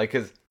know, like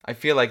because I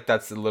feel like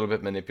that's a little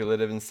bit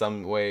manipulative in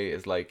some way.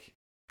 Is like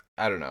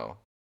I don't know,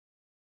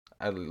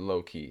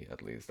 low key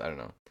at least. I don't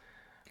know.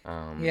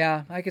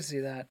 Yeah, I could see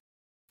that.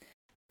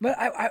 But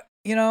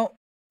you know,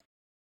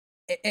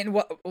 and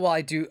while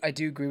I do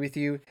agree with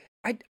you,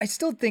 I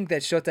still think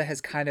that Shota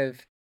has kind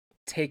of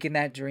taken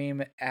that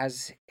dream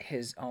as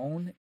his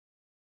own.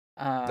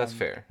 That's Um,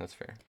 fair. That's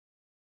fair.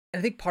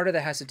 I think part of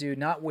that has to do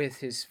not with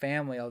his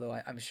family, although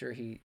I'm sure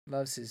he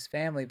loves his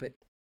family, but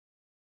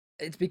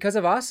it's because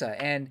of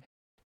Asa and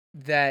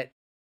that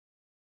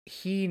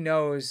he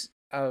knows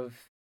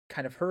of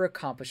kind of her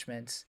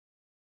accomplishments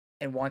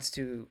and wants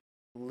to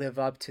live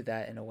up to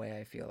that in a way.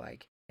 I feel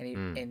like,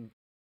 Mm. and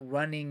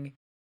running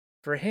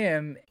for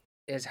him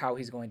is how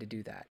he's going to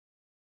do that.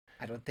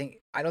 I don't think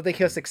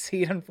he'll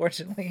succeed,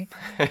 unfortunately,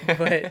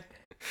 but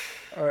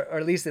or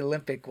at least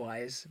Olympic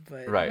wise. But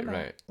I don't Right, know.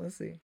 right. We'll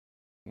see.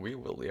 We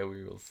will, yeah,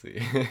 we will see.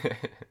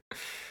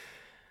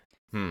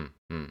 Hmm.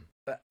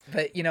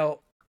 But you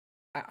know,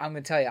 I'm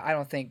gonna tell you, I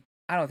don't think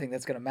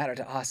that's gonna matter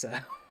to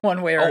Asa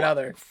one way or Oh,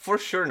 another. for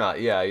sure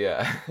not. Yeah,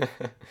 yeah.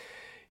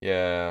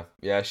 Yeah,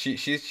 yeah.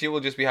 She will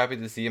just be happy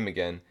to see him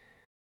again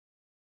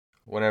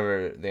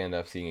whenever they end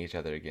up seeing each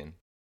other again.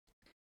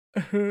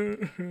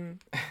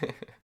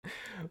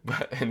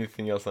 But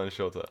anything else on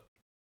Shota?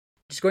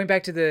 Just going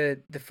back to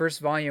the first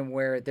volume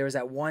where there was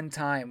that one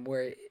time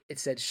where it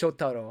said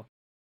Shotaro,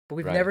 but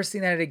we've Right. never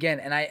seen that again.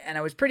 And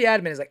I was pretty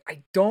adamant. It's like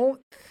I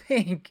don't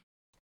think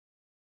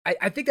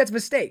I think that's a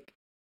mistake,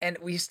 and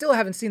we still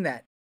haven't seen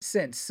that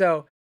since.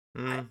 So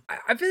Hmm.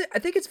 I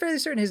think it's fairly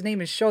certain his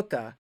name is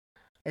Shota.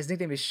 His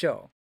nickname is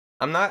Sho.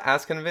 I'm not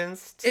as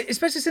convinced.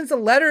 Especially since the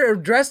letter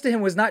addressed to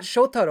him was not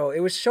Shotaro, it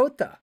was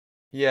Shota.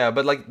 Yeah,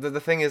 but like the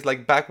thing is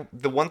like back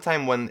the one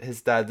time when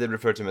his dad did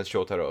refer to him as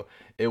Shotaro,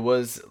 it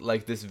was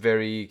like this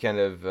very kind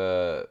of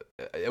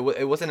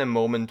it was in a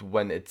moment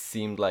when it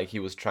seemed like he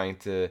was trying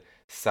to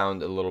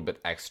sound a little bit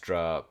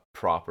extra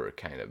proper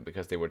kind of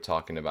because they were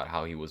talking about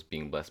how he was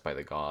being blessed by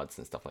the gods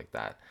and stuff like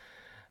that.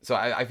 So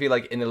I feel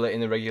like in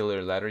a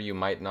regular letter you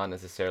might not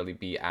necessarily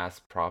be as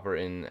proper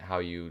in how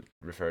you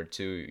refer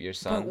to your But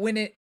son.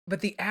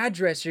 but the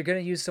address, you're gonna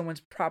use someone's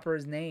proper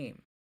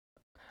name.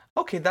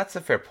 Okay, that's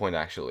a fair point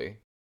actually.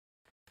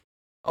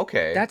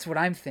 Okay. That's what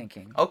I'm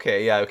thinking.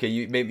 Okay, yeah, okay.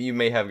 You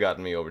may have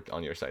gotten me over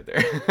on your side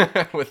there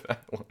with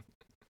that one.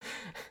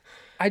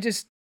 I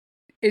just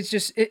it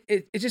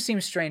just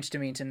seems strange to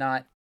me to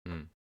not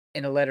Mm,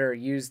 in a letter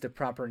use the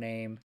proper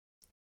name,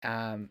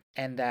 and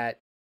that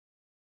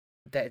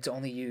it's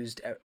only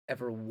used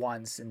ever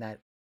once in that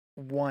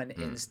one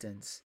mm,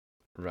 instance.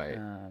 right.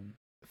 Um,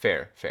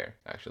 Fair,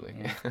 actually.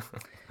 yeah. Good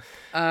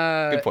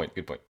Uh, point.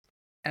 Good point.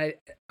 and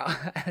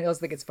I also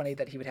think it's funny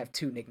that he would have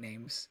two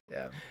nicknames.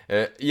 Yeah.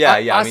 I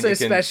mean, Asa you is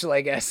can. special,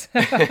 I guess.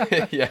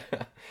 Yeah,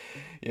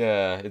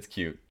 yeah. It's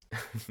cute.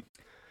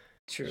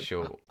 True.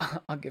 Sure.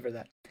 I'll give her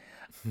that.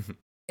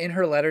 In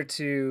her letter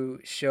to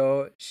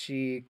Sho,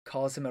 she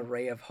calls him a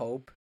ray of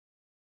hope.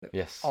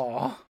 Yes.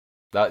 Aw.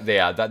 That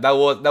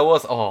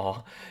was.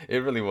 Oh, it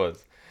really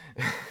was.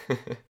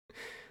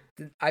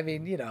 I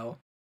mean, you know,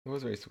 It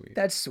was very sweet.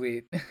 that's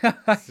sweet.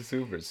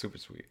 Super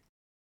sweet.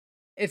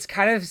 it's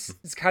kind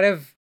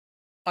of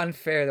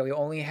unfair that we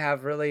only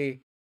have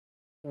really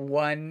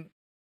one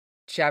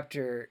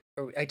chapter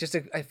or like just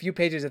a few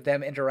pages of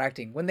them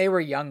interacting when they were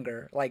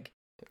younger. Like,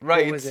 what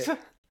Right. was it?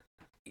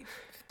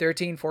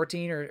 13,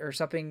 14 or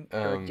something,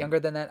 or Um, younger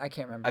than that? I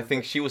can't remember. I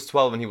think but she was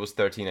 12 and he was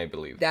 13, I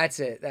believe. that's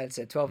it.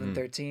 12 and Mm,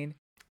 13.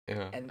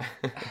 yeah. And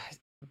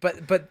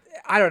but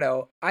I don't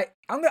know.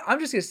 I'm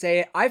just gonna say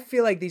it. I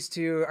feel like these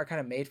two are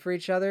kind of made for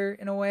each other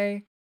in a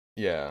way.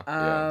 Yeah.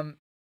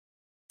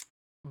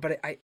 But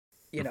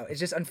it's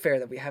just unfair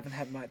that we haven't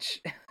had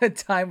much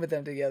time with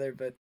them together.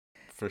 But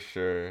For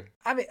sure.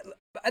 I mean,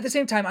 at the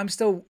same time, I'm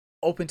still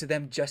open to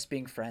them just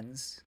being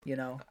friends. You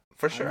know,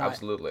 For I'm sure, not.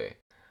 absolutely.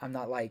 I'm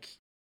not like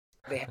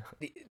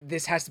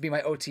this has to be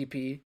my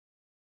OTP,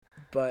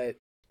 but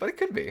But it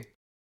could be.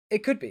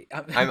 it could be.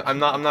 I'm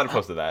not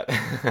opposed to that.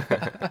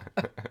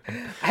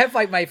 I have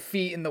like my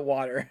feet in the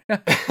water.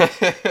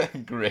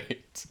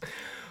 Great.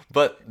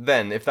 But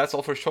then, if that's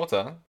all for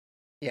Shota,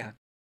 Yeah.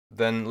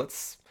 then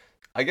let's,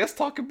 I guess,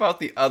 talk about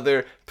the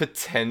other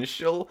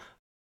potential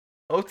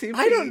OTP.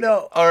 I don't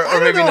know. Or I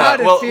don't maybe know not.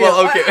 how to feel.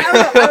 Well, okay.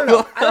 I don't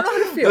know. I don't know how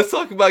to feel. Let's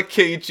talk about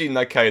Keiichi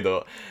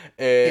Nakaido.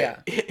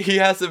 Yeah. He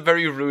has a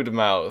very rude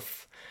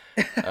mouth.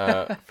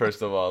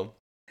 First of all.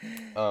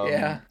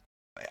 Yeah.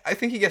 I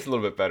think he gets a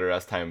little bit better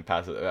as time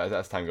passes,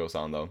 as time goes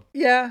on, though.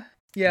 Yeah.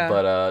 Yeah.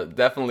 But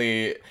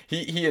definitely,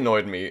 he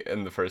annoyed me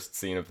in the first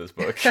scene of this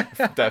book.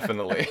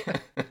 Definitely,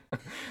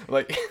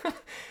 like,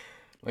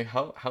 like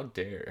how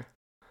dare?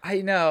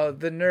 I know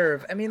the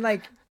nerve. I mean,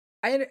 like,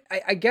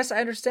 I guess I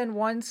understand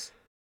once,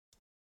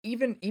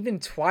 even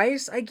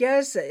twice. I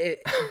guess,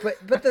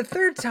 but the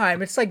third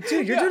time, it's like,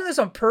 dude, you're Yeah. doing this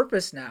on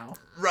purpose now.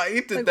 Right?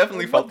 It Like,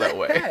 definitely what felt that the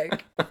way.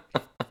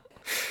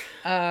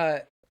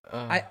 heck?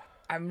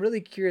 I'm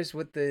really curious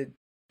what the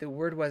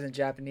word was in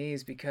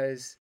Japanese,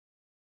 because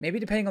maybe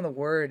depending on the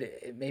word,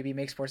 it maybe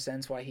makes more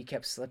sense why he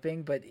kept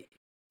slipping. But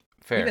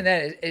Fair. even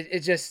then, it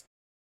just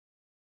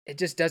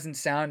doesn't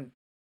sound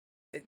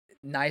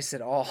nice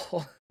at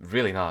all,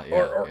 Really not.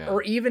 Yeah. Yeah.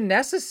 or even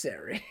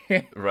necessary.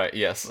 Right.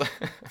 Yes.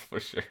 For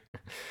sure.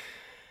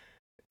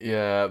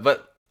 Yeah,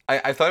 but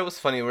I thought it was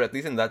funny, or at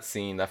least in that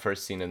scene, that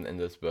first scene in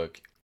this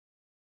book,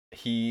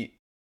 he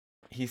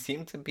he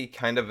seemed to be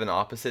kind of an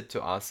opposite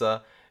to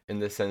Asa in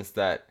the sense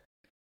that,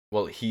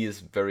 well, he is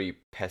very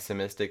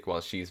pessimistic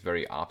while she's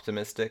very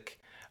optimistic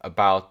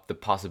about the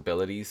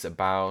possibilities,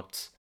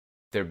 about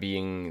there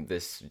being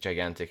this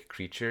gigantic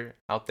creature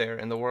out there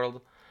in the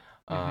world.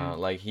 Hmm.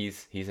 Like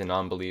he's a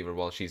non-believer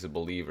while she's a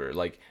believer.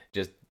 Like,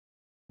 just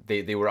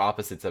they were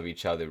opposites of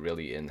each other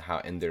really in how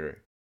in their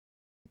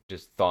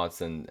just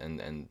thoughts and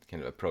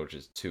kind of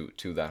approaches to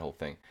that whole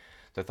thing.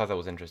 So I thought that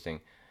was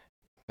interesting.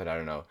 But I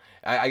don't know.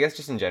 I guess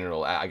just in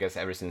general, I guess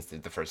ever since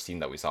the first scene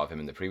that we saw of him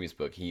in the previous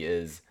book, he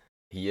is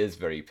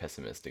very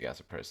pessimistic as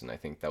a person. I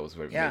think that was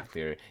very Yeah. made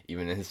clear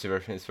even in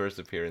his first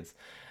appearance.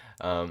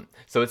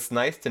 So it's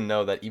nice to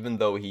know that even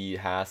though he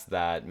has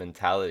that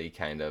mentality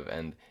kind of,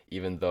 and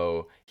even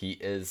though he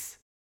is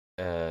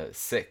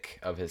sick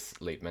of his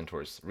late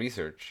mentor's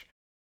research,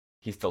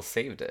 he still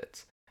saved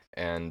it.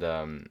 And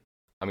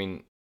I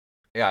mean,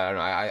 yeah, I don't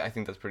know. I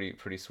think that's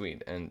pretty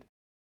sweet, and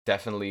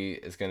definitely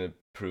is going to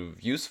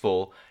prove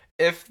useful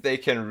if they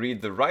can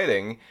read the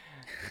writing,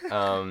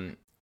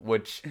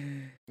 which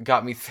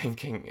got me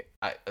thinking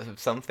of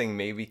something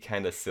maybe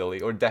kind of silly,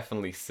 or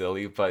definitely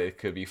silly, but it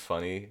could be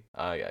funny.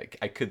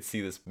 I could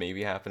see this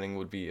maybe happening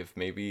would be if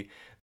maybe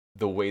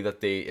the way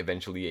that they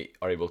eventually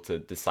are able to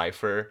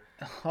decipher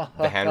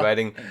the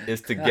handwriting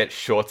is to get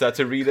Shota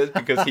to read it,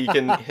 because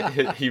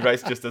he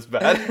writes just as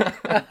bad.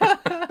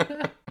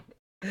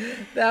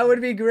 That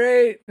would be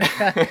great.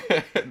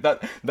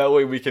 that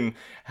way we can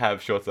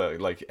have Shota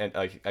like, and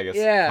like, I guess,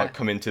 Yeah.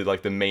 come into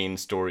like the main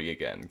story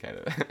again, kind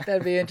of.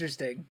 That'd be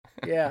interesting.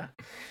 Yeah.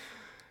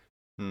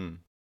 Hmm.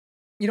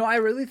 I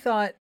really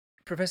thought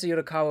Professor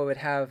Yodokawa would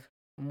have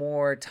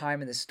more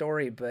time in the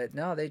story, but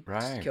no, they just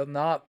Right. killed him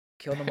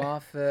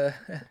off.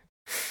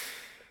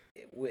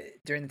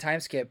 During the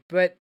time skip.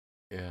 But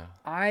Yeah.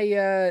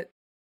 I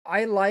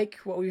I like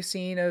what we've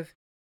seen of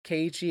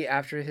Keiichi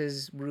after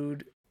his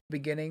rude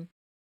beginning.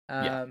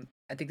 Yeah,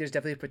 I think there's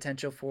definitely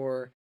potential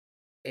for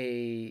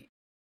a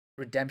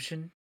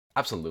redemption.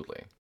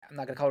 absolutely. I'm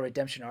not gonna call it a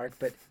redemption arc,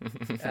 but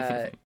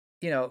uh,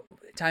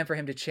 time for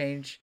him to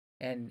change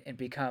and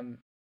become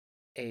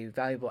a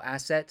valuable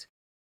asset.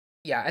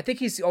 Yeah, I think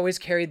he's always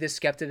carried this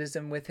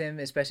skepticism with him,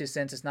 especially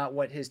since it's not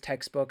what his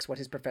textbooks, what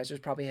his professors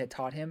probably had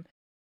taught him.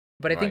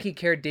 But I think Right. he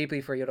cared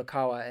deeply for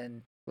Yodokawa,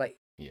 and like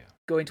Yeah.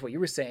 going to what you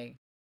were saying,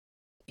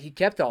 he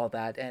kept all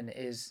that and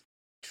is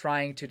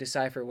trying to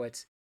decipher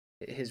what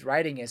his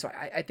writing is. So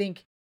I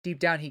think deep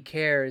down he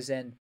cares,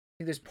 and I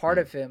think there's part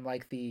Mm. of him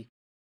like the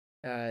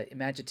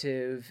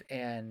imaginative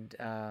and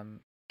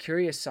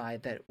curious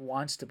side that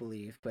wants to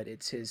believe, but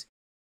it's his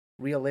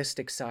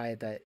realistic side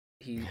that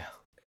he Yeah.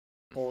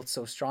 holds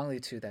so strongly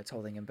to that's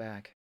holding him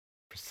back.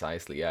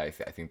 Precisely. Yeah, I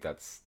think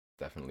that's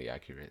definitely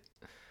accurate.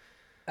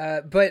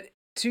 But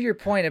to your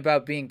point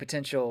about being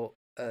potential,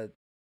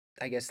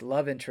 I guess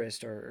love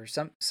interest or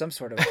some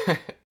sort of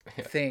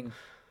Yeah. thing,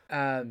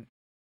 um,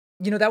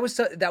 that was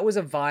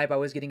a vibe I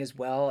was getting as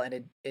well,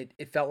 and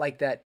it felt like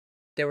that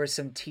there were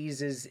some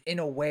teases in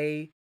a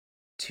way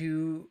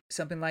to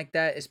something like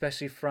that,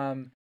 especially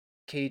from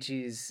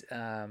Keiji's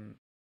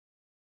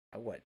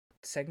what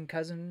second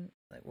cousin,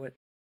 like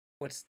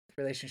what's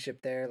the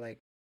relationship there, like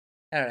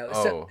I don't know,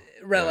 so, Oh,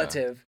 yeah.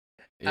 relative.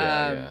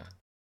 Yeah, Um, yeah.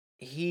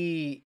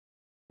 he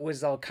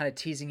was all kind of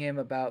teasing him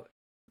about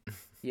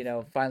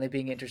finally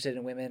being interested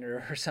in women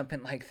or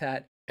something like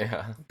that.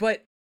 Yeah.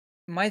 But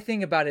my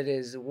thing about it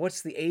is,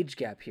 what's the age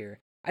gap here?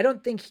 I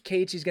don't think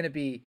Keiichi's gonna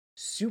be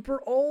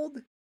super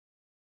old,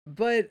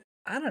 but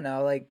I don't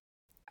know. Like,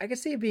 I could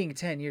see it being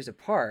 10 years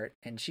apart,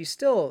 and she's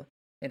still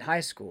in high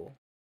school.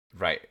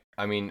 Right.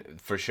 I mean,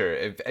 for sure.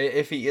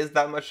 If he is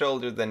that much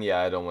older, then yeah,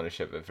 I don't want to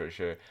ship it for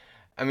sure.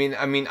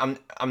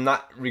 I'm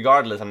not.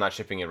 Regardless, I'm not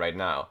shipping it right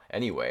now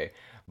anyway.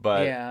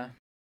 But Yeah.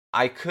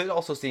 I could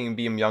also see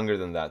him younger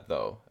than that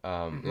though.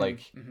 Mm-hmm. Like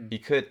Mm-hmm. he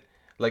could,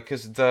 like,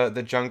 cause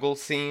the jungle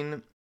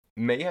scene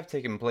may have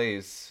taken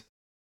place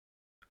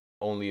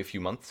only a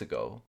few months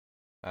ago,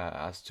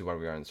 as to where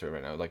we are in the story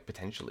right now. Like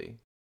potentially,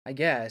 I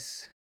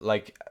guess.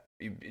 like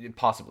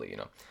possibly,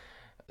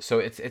 So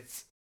it's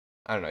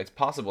I don't know. It's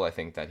possible. I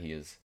think that he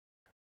is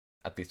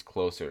at least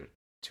closer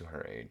to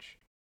her age.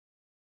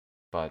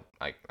 But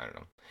I don't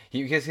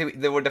know.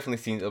 There were definitely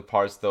scenes of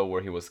parts though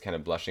where he was kind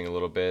of blushing a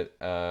little bit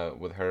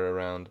with her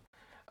around,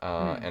 Hmm.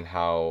 and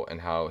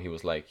how he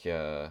was like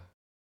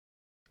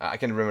I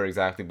can't remember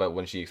exactly, but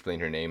when she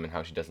explained her name and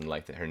how she doesn't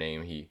like her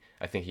name,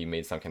 I think he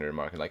made some kind of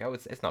remark like, oh,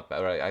 it's not bad,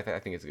 right? I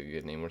think it's a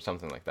good name or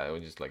something like that. It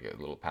was just like a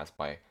little pass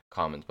by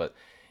comment, but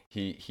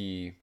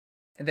he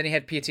And then he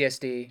had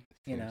PTSD.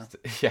 seems to,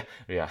 yeah,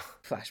 yeah.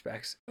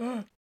 Flashbacks.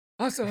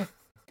 Also,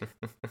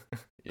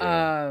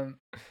 Yeah. um,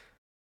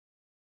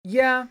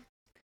 yeah,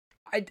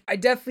 I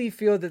definitely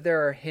feel that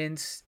there are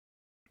hints,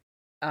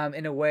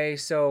 in a way.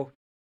 So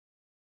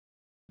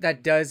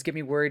that does get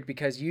me worried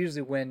because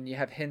usually when you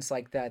have hints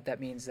like that, that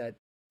means that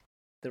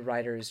the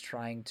writer is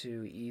trying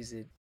to ease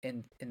it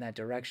in that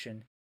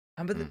direction.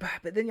 Mm.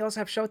 But then you also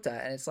have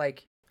Shota, and it's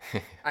like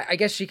I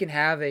guess she can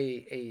have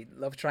a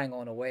love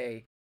triangle in a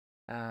way.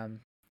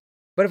 Um,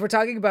 but if we're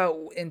talking about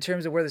in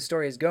terms of where the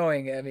story is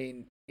going, I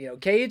mean,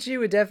 Keiichi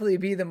would definitely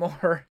be the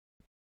more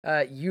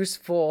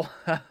useful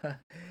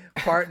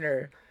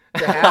partner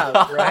to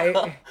have,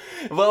 right?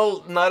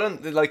 Well, not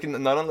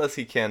unless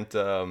he can't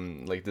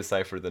like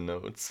decipher the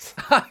notes.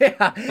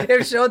 Yeah,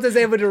 if Shota's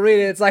able to read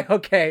it, it's like,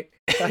 okay,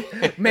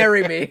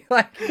 marry me.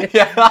 Like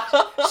Yeah.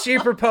 she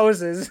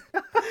proposes.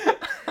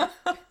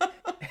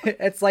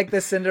 It's like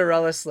the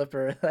Cinderella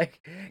slipper.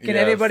 Like, can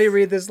anybody Yes.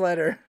 read this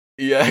letter?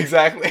 Yeah,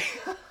 exactly.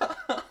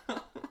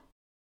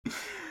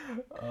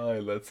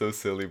 Oh, that's so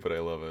silly, but I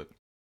love it.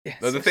 Yeah,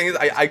 No, so the thing is,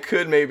 stupid. I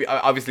could maybe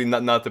obviously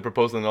not the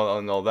proposal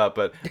and all that,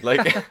 but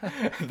like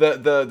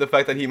the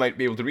fact that he might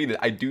be able to read it,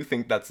 I do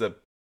think that's a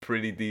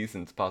pretty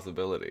decent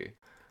possibility.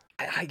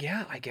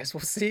 Yeah, I guess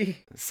we'll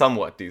see.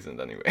 Somewhat decent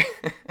anyway.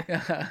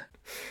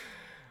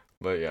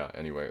 But yeah,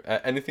 anyway.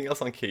 Anything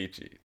else on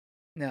Keiichi?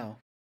 No.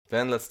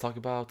 Then let's talk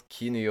about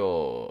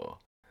Kinyo.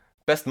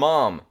 Best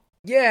mom.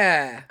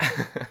 Yeah.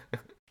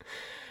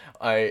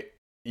 I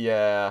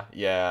yeah.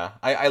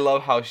 I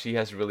love how she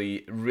has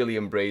really really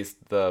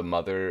embraced the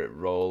mother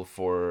role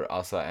for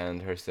Asa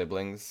and her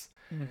siblings.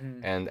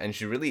 Hmm. And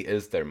she really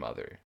is their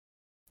mother.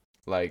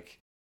 Like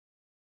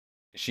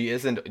she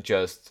isn't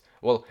just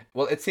well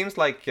it seems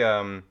like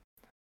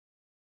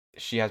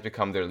she has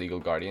become their legal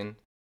guardian.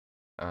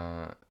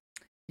 Uh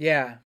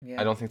Yeah. I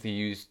Yeah. don't think they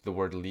use the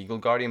word legal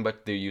guardian,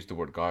 but they use the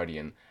word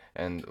guardian.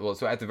 And well,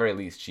 so at the very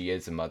least, she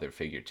is a mother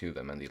figure to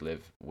them, and they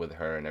live with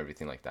her and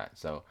everything like that.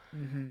 So,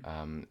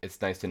 Hmm. it's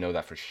nice to know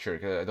that for sure.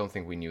 'Cause I don't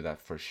think we knew that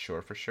for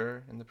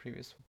sure in the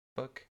previous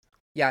book.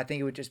 Yeah, I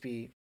think it would just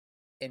be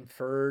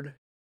inferred,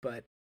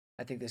 but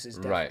I think this is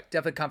Right.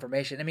 definitely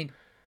confirmation. I mean, I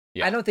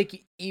Yeah. don't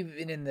think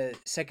even in the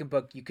second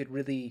book you could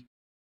really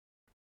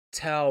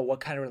tell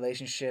what kind of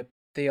relationship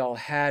they all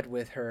had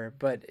with her,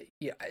 but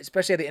yeah,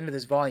 especially at the end of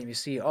this volume, you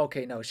see,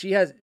 okay, no, she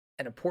has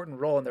an important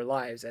role in their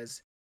lives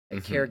as a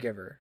Hmm.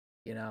 caregiver.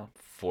 You know,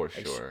 For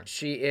like sure.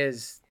 she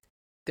is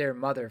their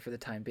mother for the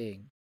time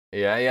being.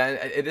 Yeah, yeah.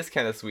 And it is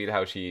kind of sweet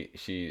how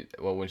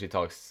well, when she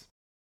talks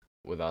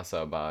with Asa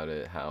about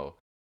it, how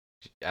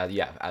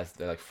yeah, as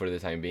like for the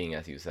time being,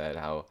 as you said,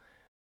 how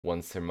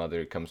once her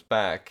mother comes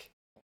back,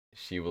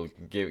 she will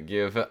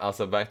give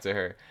Asa back to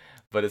her.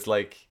 But it's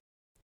like,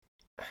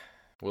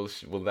 will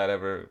that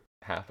ever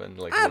happen?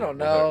 Like, I don't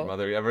will her know.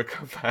 mother ever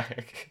come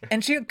back?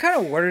 And she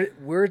kind of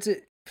words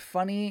it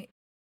funny,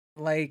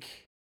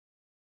 like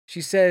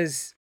she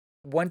says,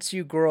 "Once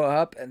you grow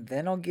up, and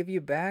then I'll give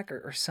you back,"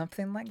 or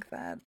something like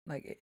that.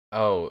 Like,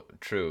 Oh,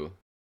 true.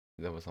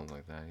 That was something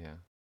like that. Yeah.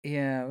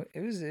 yeah,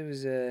 it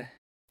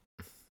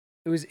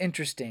was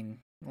interesting.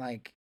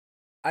 Like,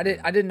 I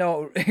Mm. didn't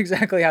know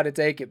exactly how to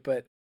take it,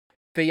 but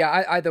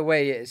yeah, either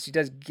way, she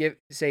does give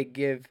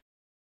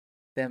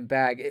them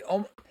back.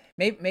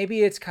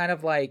 Maybe it's kind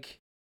of like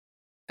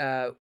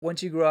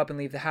once you grow up and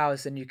leave the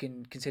house, then you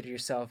can consider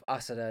yourself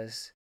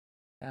Asada's.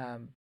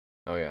 Um,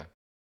 Oh yeah.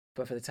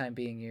 but for the time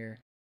being, you're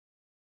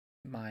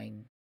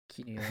mine,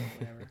 Kinyo,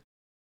 whatever.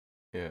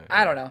 Yeah, I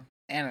yeah. don't know.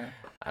 I don't know.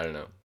 I don't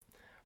know.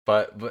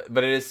 But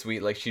it is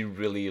sweet. Like she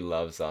really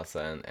loves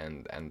Asa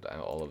and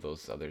all of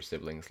those other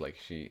siblings. Like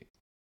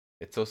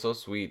it's so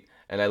sweet.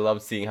 And I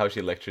love seeing how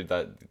she lectured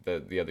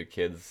the other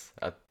kids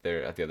at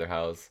the other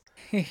house.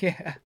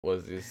 Yeah.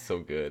 Was just so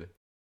good.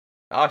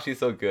 Ah, she's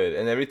so good.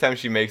 And every time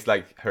she makes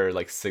like her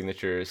like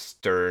signature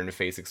stern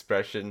face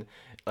expression,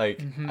 like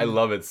I Hmm.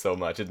 love it so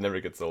much. It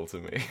never gets old to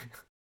me.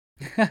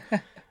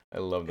 I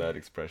love that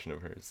expression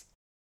of hers.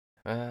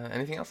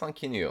 Anything else on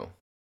Kinyo?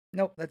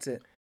 Nope, that's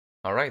it.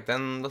 All right,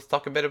 then let's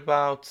talk a bit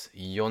about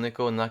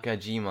Yoneko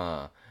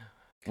Nakajima,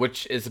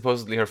 which is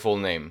supposedly her full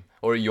name,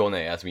 or Yone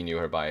as we knew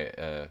her by,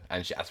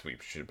 and as we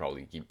should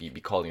probably be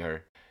calling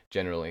her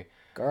generally.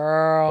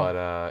 Girl.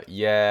 But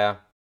yeah,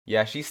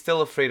 yeah, she's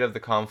still afraid of the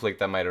conflict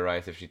that might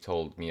arise if she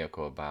told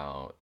Miyako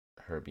about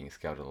her being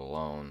scouted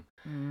alone,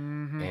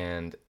 Hmm.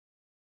 and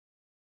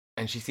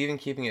she's even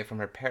keeping it from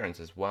her parents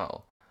as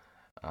well.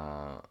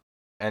 Uh,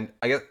 and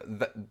I guess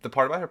the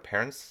part about her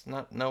parents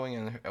not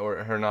knowing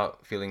or her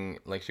not feeling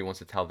like she wants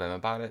to tell them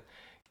about it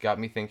got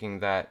me thinking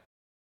that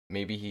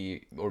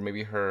maybe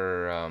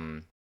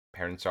her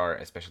parents are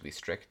especially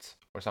strict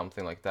or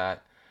something like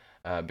that.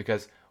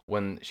 Because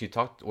when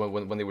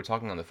they were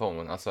talking on the phone,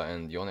 when Asa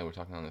and Yone were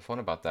talking on the phone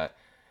about that,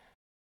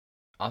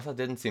 Asa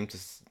didn't seem to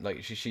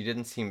like she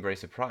didn't seem very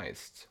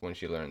surprised when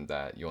she learned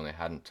that Yone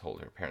hadn't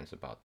told her parents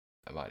about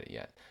it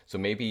yet. So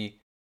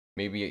maybe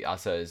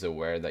Asa is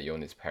aware that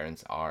Yone's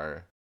parents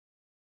are,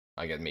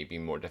 I guess, maybe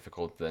more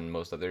difficult than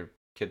most other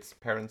kids'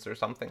 parents or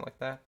something like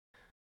that.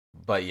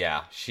 But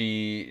yeah,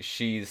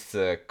 she's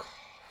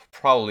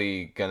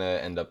probably gonna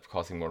end up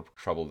causing more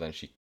trouble than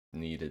she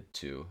needed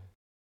to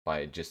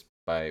by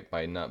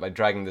not by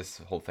dragging this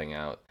whole thing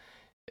out.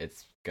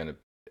 It's gonna.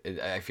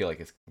 I feel like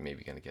it's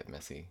maybe gonna get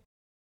messy.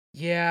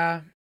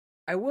 Yeah.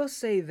 I will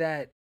say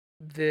that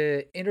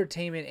the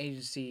entertainment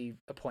agency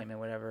appointment,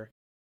 whatever,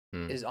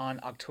 Hmm, is on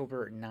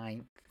October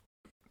 9th.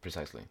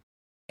 precisely.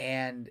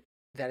 And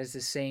that is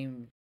the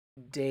same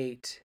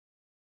date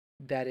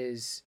that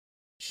is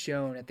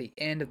shown at the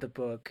end of the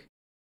book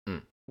Hmm.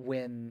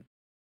 when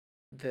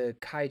the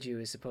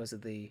kaiju is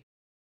supposedly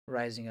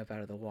rising up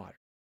out of the water.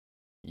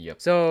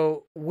 Yep.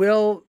 So,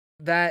 will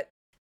that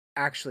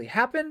actually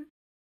happen?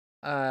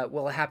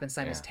 Will it happen Yeah.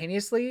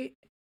 simultaneously?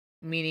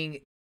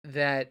 Meaning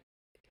that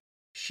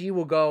she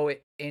will go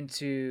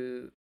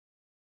into,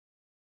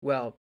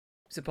 well,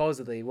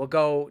 supposedly, will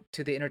go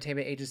to the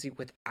entertainment agency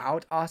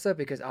without Asa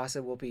because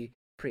Asa will be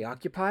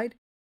preoccupied.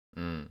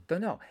 Hmm.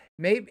 Don't know.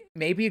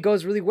 Maybe it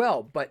goes really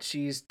well, but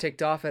she's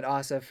ticked off at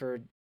Asa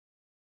for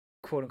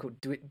quote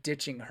unquote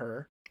ditching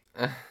her.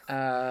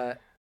 Uh,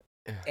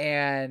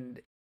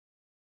 and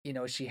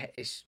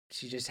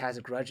she just has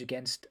a grudge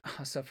against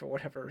Asa for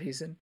whatever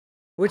reason,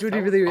 which would be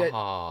That would really that would be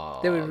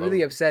ah that really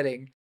would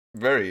upsetting.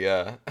 very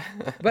yeah.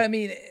 But I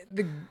mean,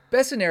 the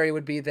best scenario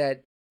would be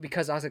that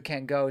because Asa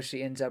can't go,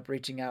 she ends up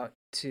reaching out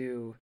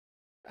to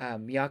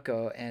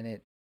Miyako,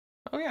 and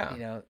Oh yeah. you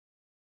know,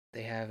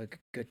 they have a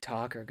good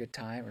talk or a good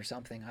time or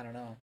something. I don't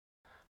know.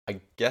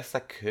 I guess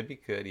that could be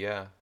good.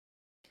 Yeah.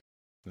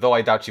 Though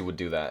I doubt she would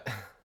do that.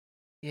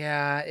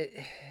 Yeah,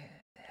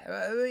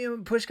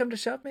 push come to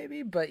shove,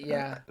 maybe. But Uh,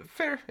 yeah,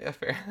 fair. Yeah.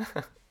 Fair.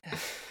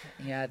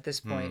 yeah. At this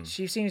point, Hmm.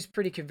 she seems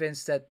pretty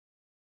convinced that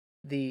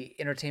the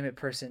entertainment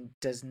person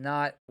does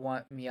not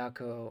want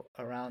Miyako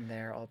around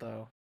there.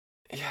 Although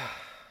Yeah.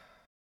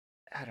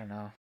 I don't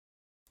know.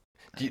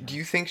 I Do don't Do know.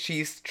 you think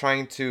she's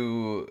trying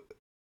to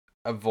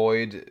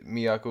avoid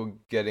Miyako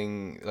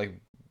getting like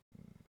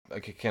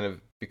kind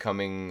of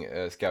becoming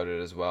scouted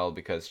as well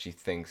because she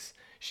thinks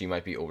she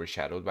might be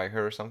overshadowed by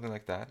her or something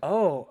like that?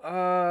 Oh,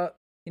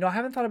 I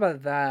haven't thought about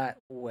it that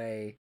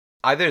way.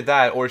 Either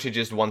that or she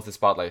just wants the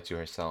spotlight to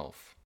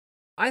herself.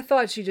 I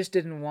thought she just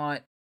didn't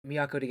want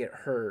Miyako to get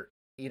hurt,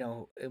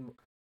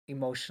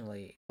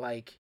 emotionally.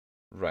 Like,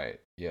 Right.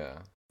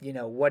 Yeah.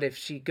 what if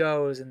she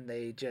goes and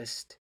they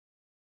just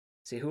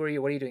say, "Who are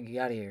you? What are you doing? Get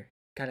out of here."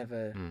 kind of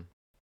a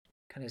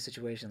Mm.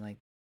 situation. Like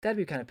that'd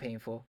be kind of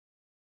painful.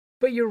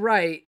 But you're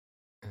right.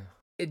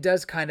 It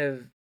does kind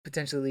of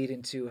potentially lead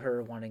into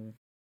her wanting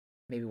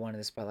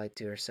the spotlight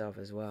to herself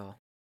as well.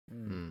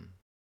 Mm.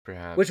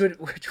 Which Perhaps.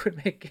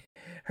 would make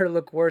her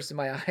look worse in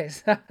my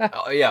eyes.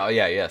 Oh yeah,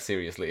 yeah.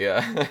 Seriously,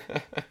 yeah.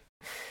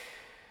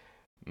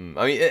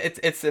 I mean,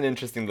 it's an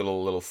interesting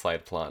little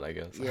side plot, I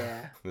guess.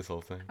 Yeah. This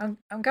whole thing.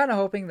 I'm kind of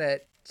hoping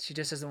that she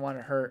just doesn't want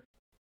to hurt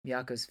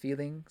Miyako's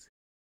feelings.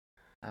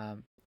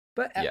 Um,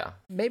 but Yeah.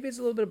 maybe it's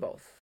a little bit of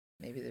both.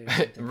 Maybe there's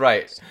something.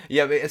 Right.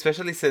 Yeah, but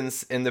especially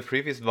since in the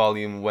previous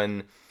volume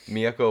when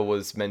Miyako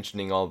was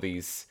mentioning all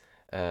these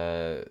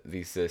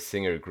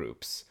singer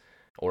groups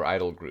or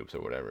idol groups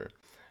or whatever,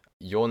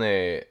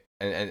 Yone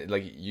and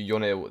like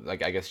Yone,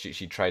 like I guess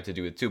she tried to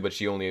do it too, but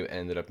she only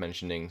ended up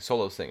mentioning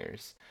solo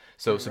singers.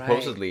 So Right.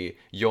 supposedly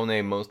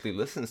Yone mostly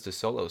listens to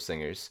solo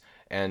singers,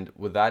 and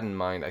with that in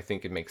mind, I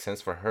think it makes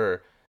sense for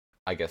her,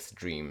 I guess,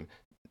 dream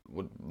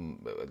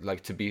would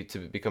like to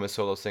become a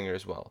solo singer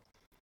as well.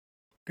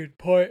 Good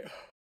point.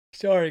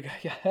 Sorry,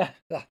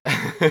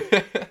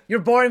 you're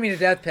boring me to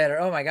death, Peter.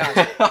 Oh my gosh.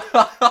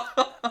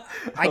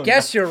 I Oh no.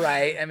 guess you're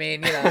right. I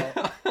mean,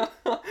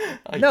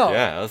 I no,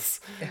 guess.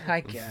 I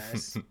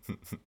guess.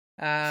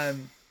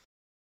 Um,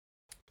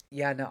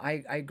 yeah, no,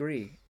 I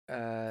agree.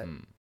 Hmm.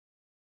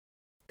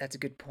 That's a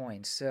good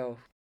point. So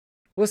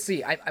we'll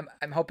see.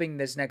 I'm hoping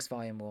this next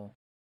volume will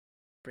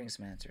bring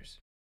some answers.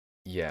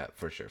 Yeah,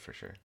 for sure, for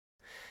sure.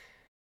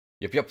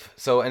 Yep.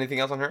 So anything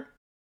else on her?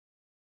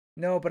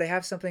 No, but I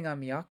have something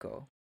on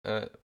Miyako.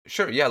 Uh,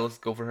 sure. Yeah, let's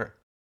go for her.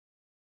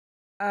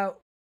 Uh,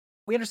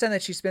 we understand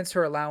that she spends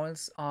her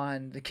allowance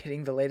on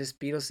getting the latest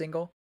Beatles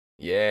single,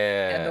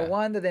 and the Yeah.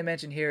 one that they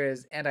mentioned here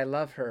is "And I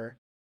Love Her."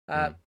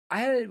 Hmm.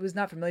 Was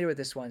not familiar with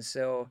this one,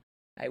 so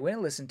I went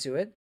and listened to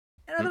it,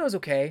 and I Hmm. thought it was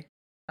okay.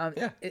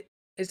 Yeah.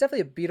 It's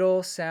definitely a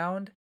Beatles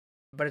sound,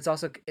 but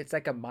it's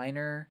like a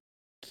minor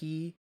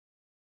key.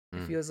 It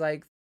Hmm. feels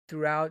like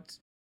throughout,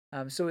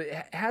 so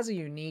it has a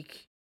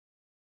unique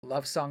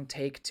love song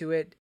take to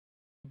it,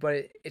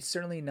 but it's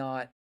certainly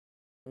not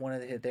one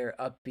of their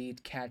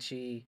upbeat,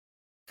 catchy,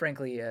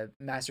 frankly,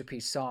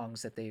 masterpiece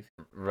songs that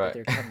Right.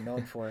 they're kind of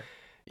known for.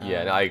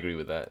 Yeah, no, I Um, agree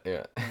with that.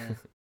 Yeah. yeah,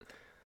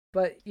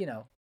 but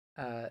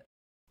uh,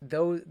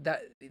 though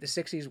that the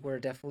 '60s were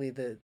definitely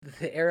the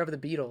era of the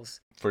Beatles.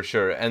 For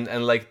sure. And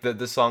like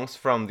the songs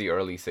from the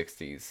early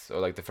 60s or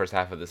like the first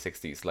half of the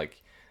 60s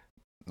like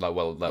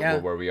well like Yeah.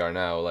 where we are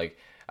now, like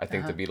I Uh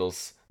think the huh.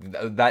 Beatles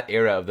that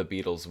era of the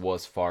Beatles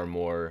was far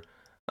more,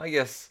 I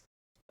guess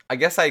I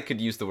guess I could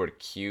use the word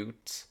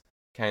cute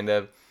kind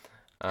of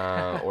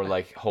or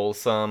like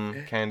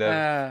wholesome kind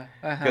of,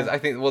 because huh. I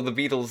think well the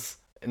Beatles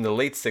in the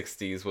late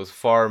 60s was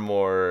far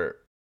more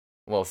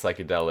well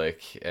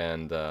psychedelic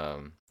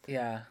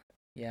Yeah.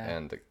 Yeah.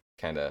 and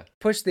kind of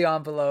Push the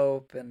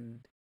envelope and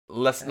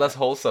less uh,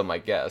 wholesome, I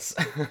guess.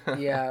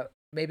 yeah,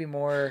 maybe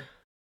more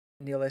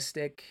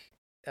nihilistic.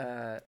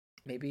 Uh,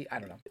 maybe I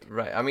don't know.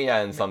 Right. I mean,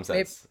 yeah, in some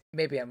Maybe sense.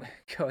 maybe I'm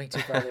going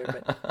too far there,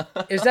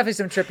 but there's definitely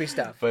some trippy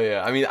stuff. But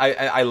yeah, I mean,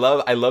 I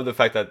love the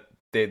fact that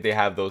they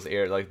have those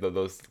air like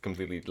those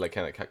completely like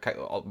kind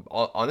of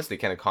honestly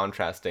kind of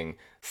contrasting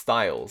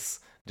styles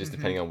just Hmm.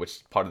 depending on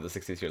which part of the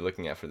 60s you're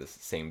looking at for this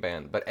same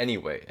band. But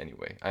anyway,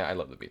 I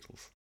love the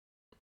Beatles.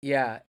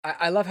 Yeah,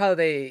 I love how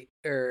they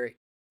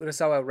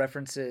Urasawa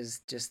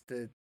references just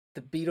the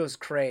Beatles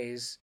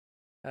craze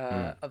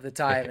Mm. of the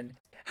time and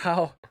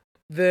how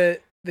the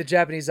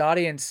Japanese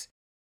audience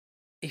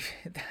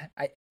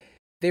I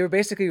they were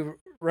basically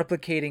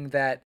replicating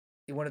that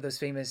one of those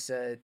famous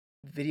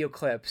video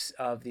clips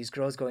of these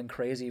girls going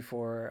crazy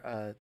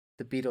for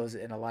the Beatles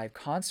in a live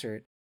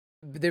concert.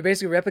 They're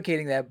basically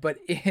replicating that, but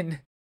in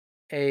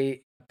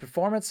a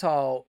performance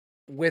hall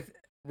with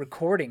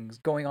recordings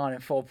going on in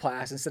full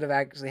blast instead of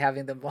actually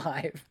having them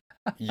live.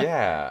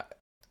 Yeah,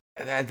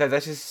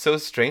 that's just so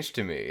strange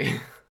to me.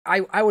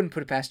 I wouldn't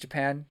put it past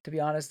Japan, to be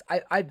honest.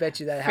 I bet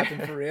you that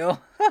happened for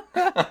real.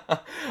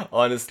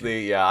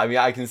 Honestly, yeah. I mean,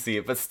 I can see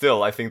it, but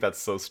still, I think that's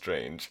so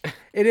strange.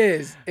 It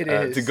is. It To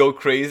is. go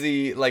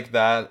crazy like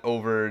that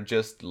over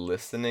just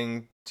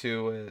listening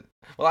to it.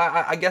 Well,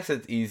 I guess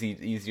it's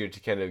easier to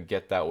kind of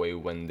get that way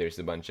when there's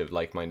a bunch of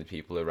like-minded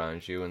people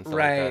around you and stuff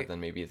like that. Right. Then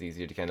maybe it's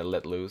easier to kind of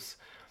let loose,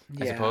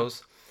 I Yeah.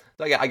 suppose.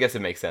 So I guess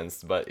it makes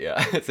sense, but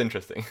yeah, it's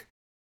interesting.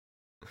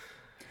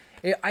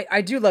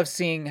 I do love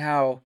seeing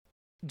how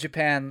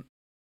Japan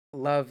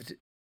loved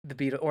the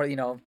Beatles, or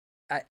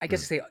I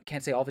guess Mm, I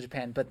can't say all of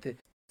Japan, but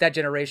that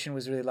generation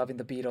was really loving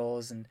the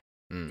Beatles, and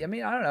mm, I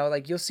mean I don't know,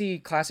 like you'll see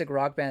classic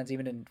rock bands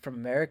even from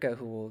America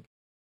who will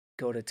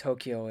go to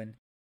Tokyo and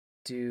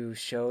do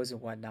shows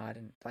and whatnot,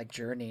 and like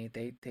Journey,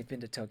 they've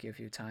been to Tokyo a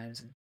few times,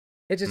 and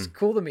it's mm, just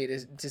cool to me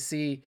to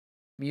see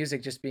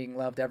music just being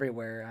loved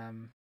everywhere.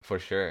 for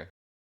sure.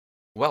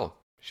 Well,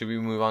 should we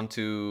move on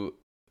to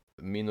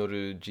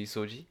Minoru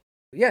Jisoji?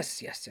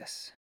 Yes, yes,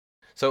 yes,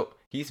 So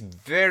he's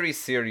very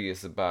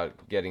serious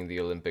about getting the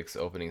Olympics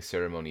opening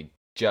ceremony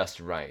just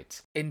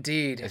right,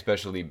 indeed.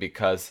 especially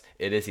because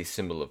it is a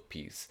symbol of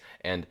peace.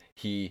 And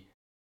he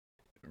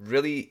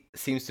really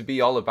seems to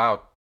be all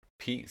about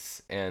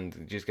peace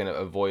and just kind of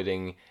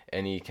avoiding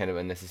any kind of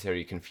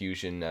unnecessary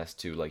confusion as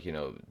to like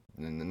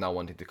not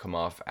wanting to come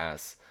off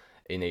as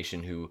a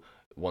nation who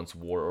wants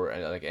war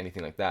or like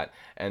anything like that.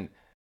 And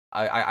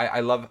I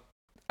love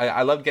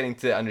I love getting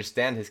to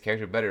understand his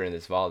character better in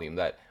this volume.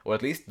 That, or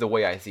at least the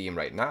way I see him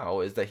right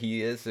now, is that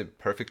he is a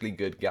perfectly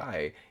good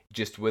guy,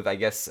 just with, I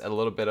guess, a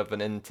little bit of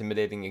an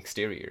intimidating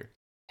exterior.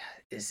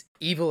 His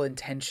evil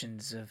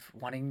intentions of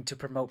wanting to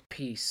promote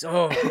peace.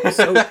 Oh,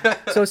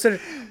 so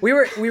we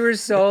were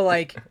so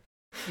like,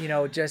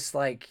 just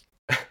like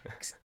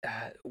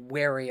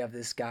wary of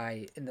this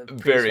guy in the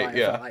previous Very, line.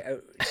 yeah. I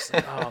just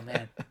like, oh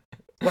man,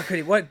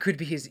 what could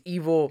be his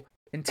evil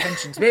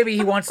intentions? Maybe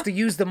he wants to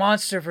use the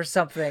monster for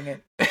something.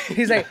 And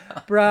he's like,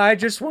 bruh, I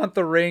just want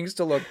the rings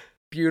to look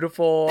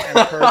beautiful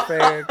and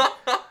perfect.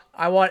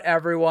 I want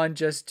everyone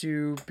just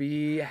to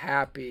be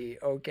happy,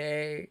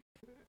 okay?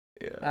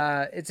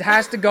 Yeah. It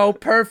has to go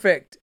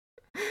perfect.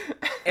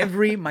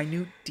 Every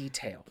minute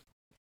detail.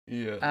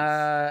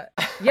 Yeah.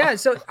 Yeah,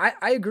 so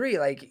I agree.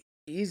 Like,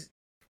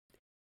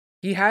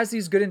 he has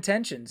these good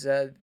intentions.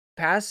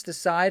 Past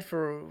aside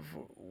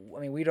I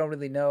mean, we don't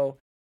really know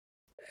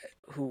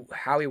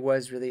how he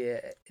was really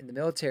in the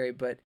military,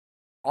 but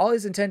all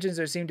his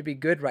intentions seem to be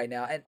good right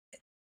now.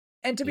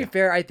 And to be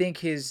fair, I think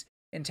his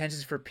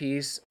intentions for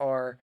peace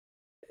are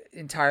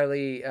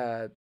entirely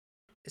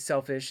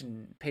selfish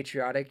and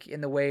patriotic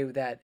in the way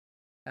that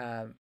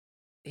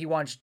he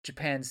wants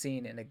Japan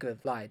seen in a good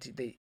light.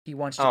 He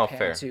wants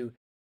Japan to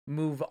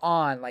move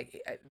on,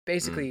 like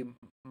basically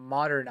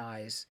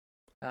modernize.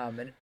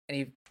 And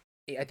I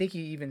think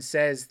he even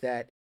says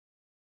that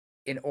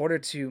in order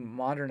to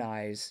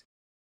modernize,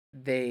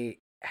 they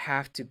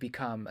have to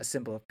become a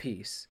symbol of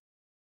peace.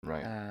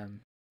 Right.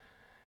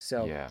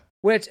 So, yeah.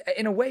 Which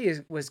in a way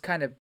was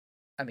kind of,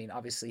 I mean,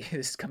 obviously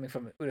this is coming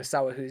from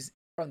Urasawa, who's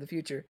from the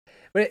future,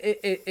 but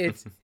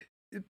it's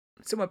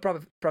somewhat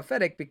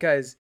prophetic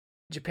because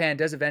Japan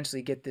does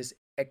eventually get this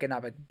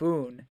economic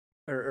boon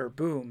or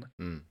boom,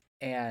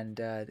 and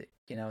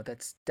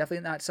that's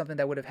definitely not something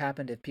that would have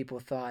happened if people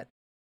thought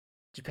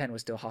Japan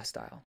was still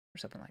hostile or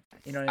something like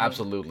that. You know what I mean?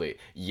 Absolutely.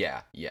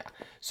 Yeah.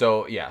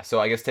 So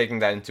I guess taking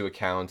that into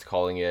account,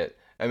 calling it,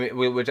 I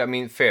mean, which I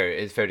mean,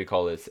 it's fair to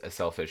call it a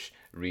selfish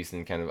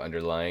reason kind of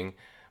underlying,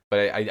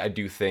 but I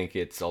do think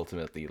it's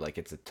ultimately like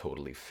it's a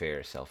totally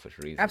fair selfish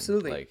reason.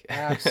 Absolutely. Like,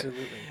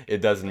 Absolutely.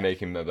 It doesn't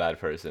make him a bad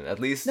person, at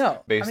least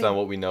based on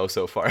what we know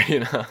so far.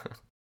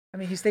 I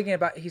mean, he's thinking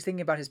about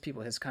his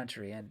people, his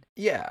country, and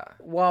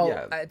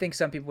I think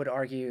some people would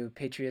argue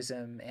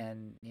patriotism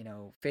and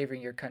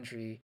favoring your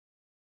country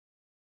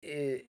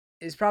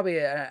is probably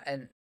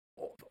an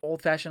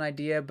old-fashioned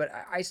idea, but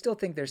I still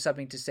think there's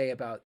something to say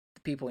about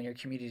the people in your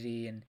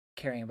community and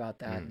caring about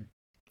that.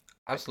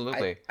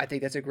 Absolutely. I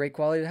think that's a great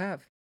quality to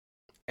have.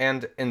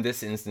 And in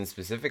this instance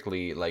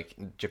specifically, like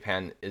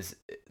Japan is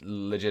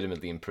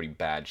legitimately in pretty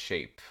bad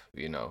shape,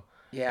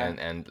 Yeah.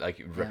 And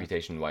like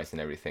reputation-wise and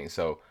everything.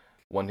 So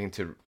wanting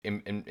to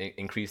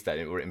increase that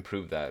or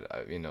improve that,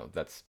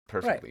 that's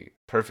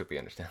perfectly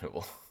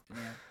understandable.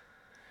 Yeah.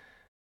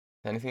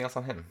 Anything else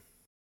on him?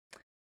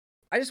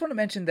 I just want to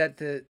mention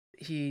that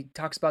he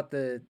talks about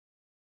the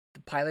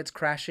pilots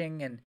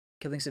crashing and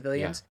killing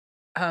civilians.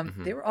 Yeah.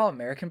 They were all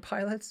American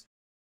pilots.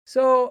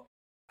 So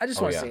I just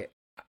want to say,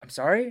 I'm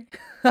sorry.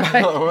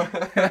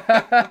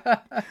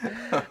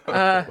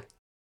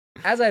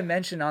 As I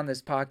mentioned on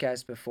this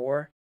podcast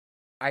before,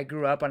 I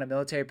grew up on a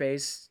military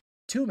base,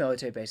 2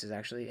 military bases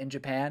actually, in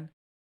Japan.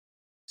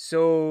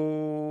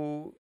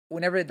 So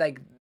whenever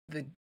like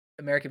the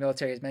American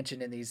military is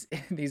mentioned in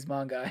these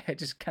manga, I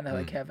just kind of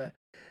like have a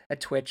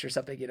twitch or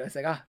something. It's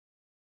like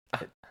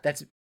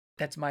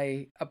that's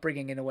my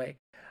upbringing in a way.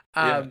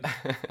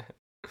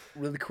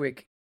 Really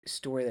quick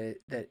story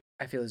that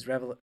I feel is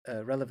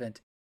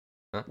relevant.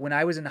 Huh? When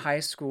I was in high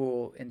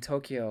school in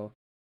Tokyo,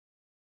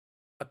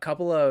 a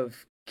couple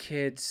of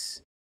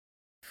kids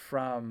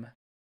from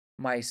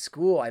my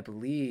school, I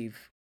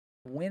believe,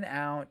 went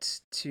out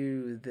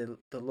to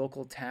the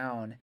local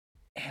town,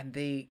 and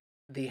they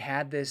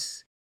had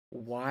this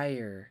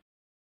wire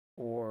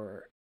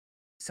or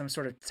some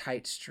sort of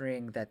tight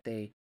string that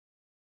they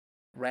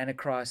ran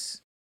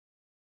across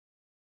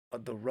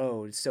the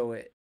road, so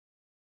it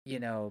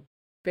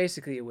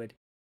basically it would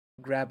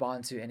grab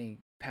onto any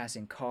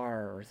passing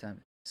car or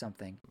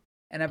something.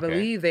 And I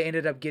believe they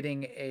ended up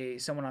getting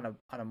someone on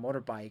a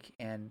motorbike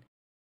and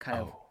kind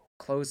of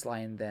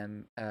clotheslined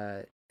them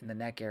in the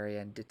neck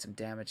area and did some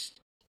damage,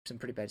 some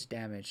pretty bad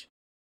damage.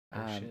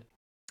 Shit.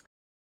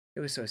 It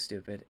was so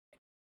stupid,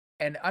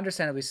 and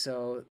understandably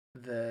so.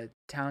 The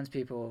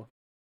townspeople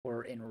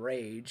were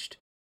enraged.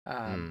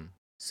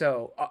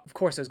 So of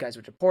course those guys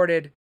were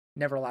deported,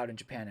 never allowed in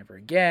Japan ever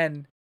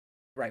again,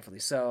 rightfully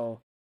so.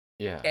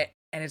 Yeah.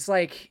 And it's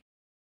like,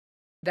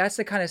 that's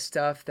the kind of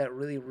stuff that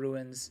really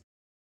ruins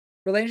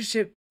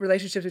relationships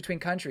between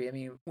country. I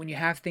mean, when you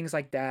have things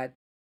like that,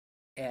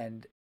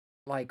 and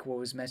like what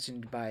was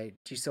mentioned by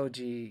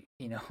Jisoji,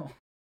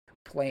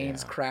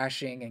 planes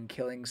crashing and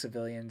killing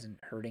civilians and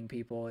hurting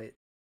people,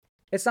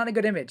 it's not a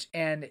good image,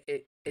 and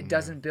it No.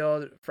 doesn't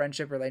build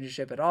friendship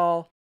relationship at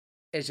all.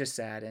 It's just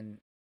sad, and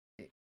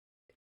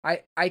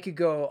I could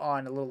go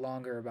on a little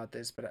longer about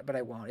this, but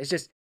I won't. It's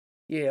just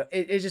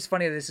it's just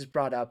funny that this is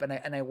brought up, and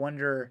I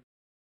wonder,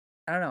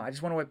 I don't know, I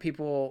just wonder what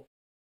people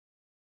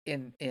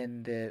in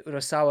the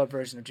Urasawa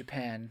version of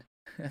Japan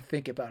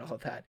think about all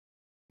of that.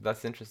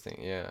 That's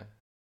interesting. Yeah.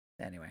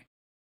 Anyway,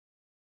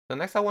 So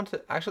next, I want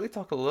to actually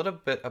talk a little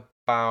bit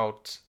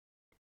about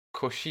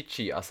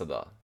Koshichi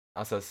Asada,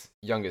 Asa's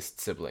youngest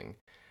sibling,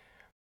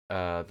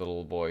 the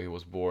little boy who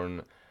was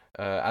born,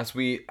 as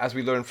we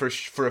learn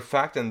for a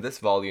fact in this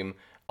volume,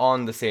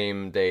 on the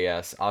same day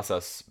as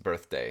Asa's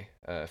birthday,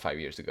 5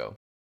 years ago.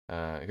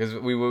 Because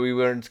we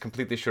weren't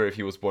completely sure if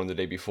he was born the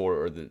day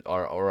before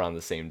or on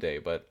the same day,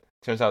 but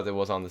turns out it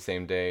was on the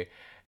same day,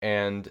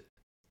 and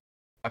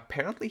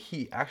apparently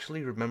he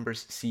actually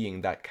remembers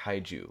seeing that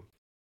kaiju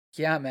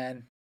yeah,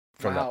 man,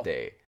 from wow, that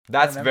day.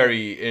 That's remember.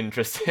 very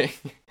interesting.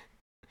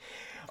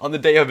 On the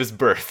day of his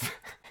birth,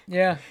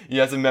 Yeah, he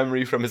has a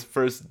memory from his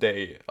first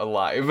day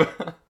alive.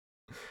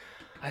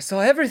 I saw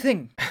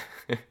everything.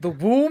 The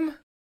womb,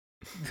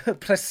 the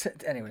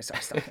placenta. Anyway,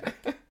 sorry, stop.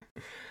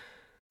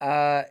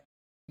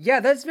 Yeah,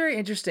 that's very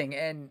interesting,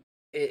 and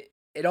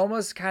it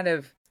almost kind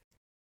of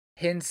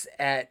hints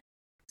at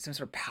some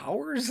sort of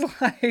powers,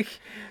 like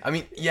I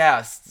mean,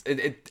 yes,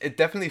 it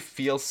definitely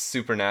feels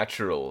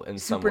supernatural in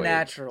some way.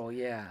 supernatural.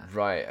 Yeah,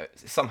 Right,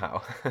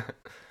 somehow.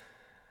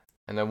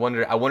 And I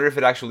wonder if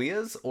it actually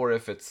is, or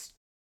if it's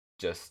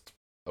just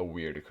a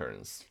weird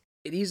occurrence.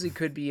 it easily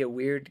could be a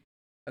weird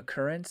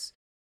occurrence,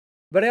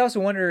 but I also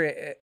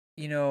wonder.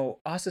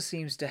 Asa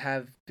seems to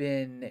have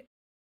been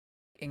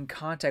in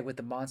contact with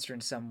the monster in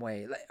some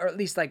way, or at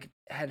least like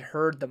had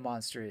heard the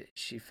monster.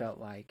 She felt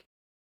like.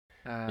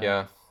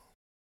 Yeah.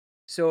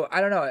 So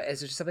I don't know. Is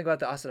there something about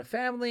the Asada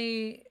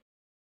family,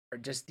 or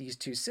just these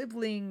two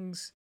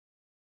siblings?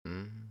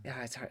 Mm.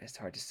 Yeah, it's hard. It's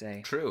hard to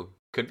say. True.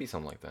 Could be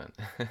something like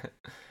that.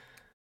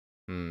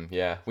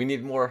 Yeah. We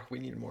need more.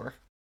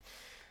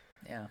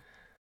 Yeah.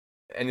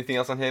 Anything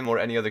else on him or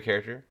any other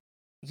character?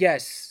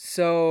 Yes.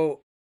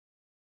 So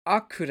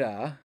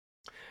Akura,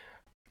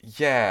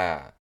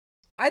 Yeah.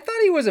 I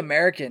thought he was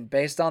American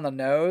based on the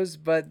nose,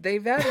 but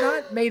they've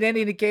not made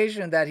any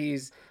indication that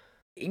he's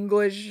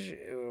English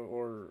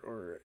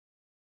or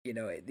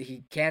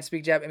he can't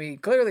speak Japanese. I mean,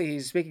 clearly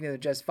he's speaking to them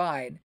just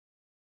fine.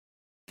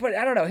 But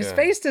I don't know. His Yeah.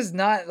 face does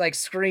not like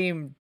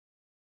scream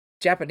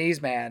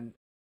Japanese man.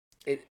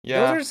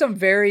 Yeah. Those are some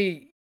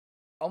very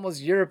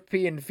almost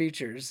European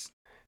features.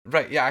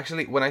 Right, yeah,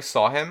 actually, when I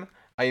saw him,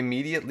 I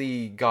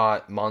immediately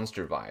got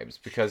Monster vibes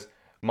because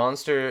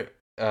Monster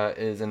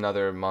is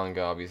another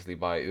manga, obviously,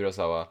 by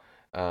Urasawa.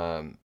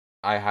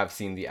 I have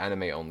seen the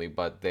anime only,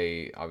 but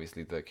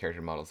obviously, the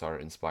character models are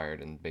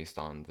inspired and based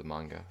on the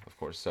manga, of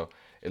course, so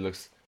it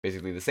looks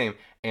basically the same.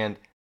 And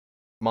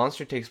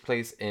Monster takes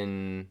place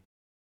in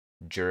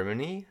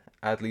Germany,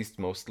 at least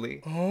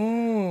mostly.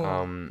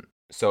 Oh.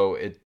 So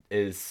it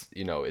is,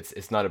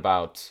 it's not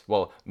about,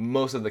 well,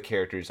 most of the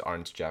characters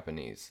aren't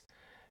Japanese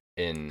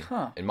in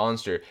Huh.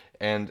 Monster,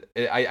 and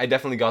I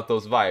definitely got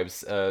those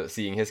vibes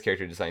seeing his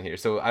character design here.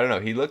 So I don't know,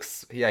 he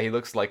looks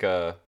like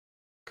a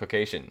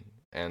Caucasian,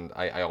 and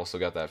I also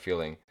got that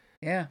feeling.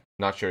 Yeah.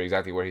 Not sure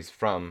exactly where he's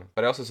from,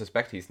 but I also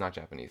suspect he's not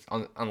Japanese,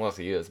 unless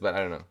he is. But I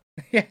don't know.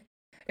 Yeah.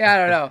 I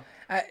don't know.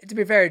 To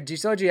be fair,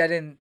 Jisoji,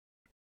 I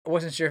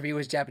wasn't sure if he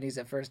was Japanese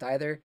at first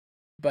either.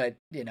 But,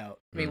 I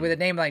mean, with a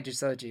name like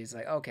Jisoji, it's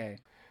like, okay.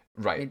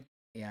 Right. I mean,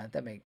 yeah,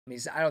 that makes me.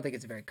 I don't think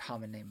it's a very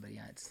common name, but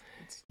yeah, it's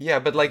yeah,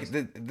 but like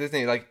this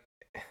name, like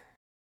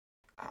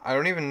I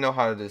don't even know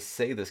how to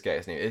say this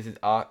guy's name. Is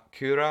it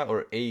Akura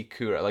or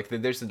Akura? Like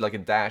there's like a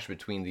dash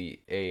between the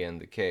A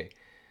and the K.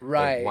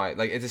 right. Like why?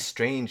 Like it's a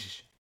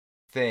strange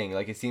thing.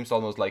 Like it seems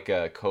almost like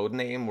a code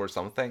name or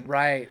something.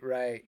 Right.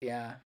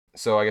 Yeah.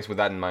 So I guess with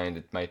that in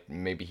mind,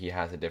 maybe he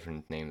has a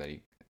different name that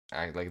he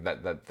like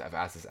that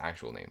as his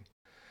actual name.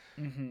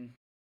 Mm-hmm.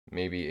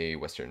 Maybe a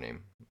Western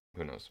name.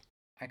 Who knows?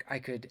 I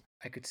could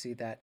see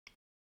that.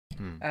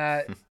 Hmm.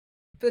 For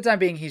the time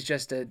being, he's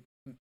just a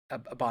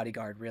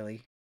bodyguard,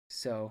 really.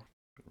 So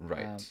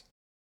Right.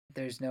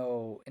 there's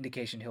no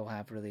indication he'll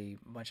have really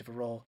much of a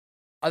role,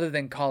 other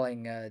than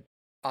calling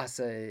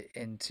Asa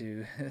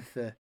into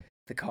the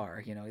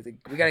car.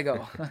 We gotta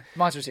go.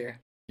 Monsters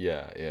here.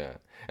 Yeah.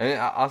 And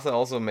Asa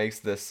also makes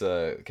this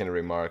kind of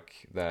remark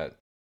that,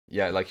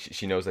 yeah, like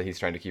she knows that he's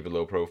trying to keep a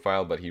low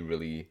profile, but he's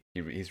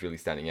really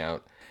standing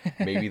out.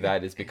 Maybe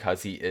that is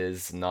because he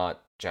is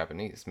not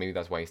Japanese. Maybe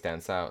that's why he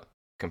stands out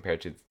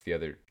compared to the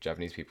other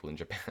Japanese people in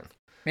Japan.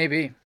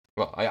 Maybe.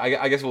 Well,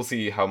 I guess we'll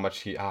see how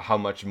much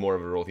more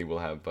of a role he will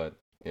have, but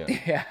yeah.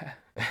 Yeah.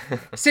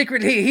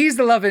 Secretly, he's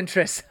the love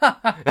interest.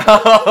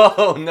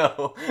 Oh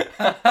no.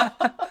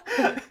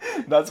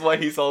 That's why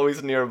he's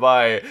always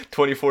nearby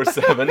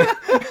 24/7.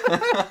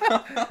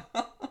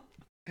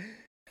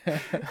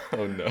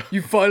 Oh no.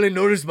 You finally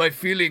noticed my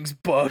feelings,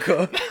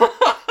 Baka.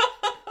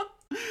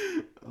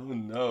 Oh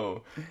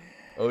no.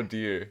 Oh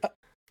dear.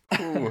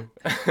 Ooh.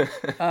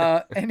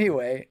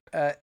 Anyway,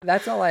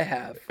 that's all I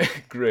have.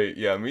 Great.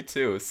 Yeah, me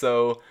too.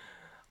 So,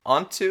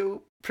 on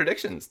to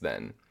predictions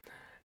then.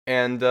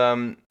 And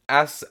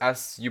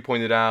as you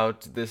pointed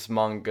out, this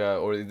manga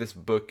or this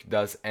book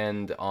does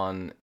end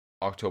on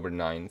October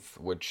 9th,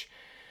 which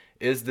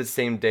is the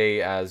same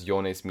day as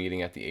Yone's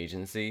meeting at the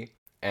agency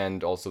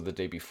and also the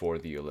day before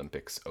the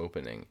Olympics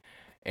opening.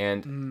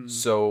 And Mm.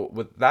 so,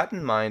 with that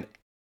in mind,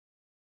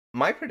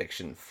 my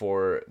prediction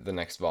for the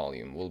next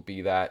volume will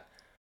be that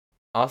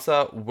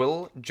Asa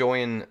will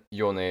join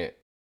Yone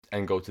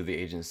and go to the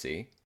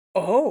agency,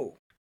 Oh,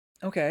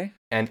 okay.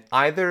 and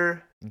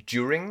either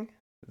during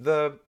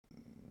the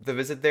the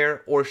visit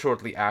there or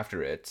shortly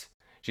after it,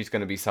 she's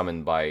gonna be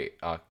summoned by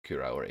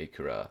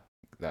Akira.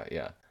 That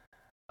yeah.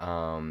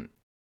 Um,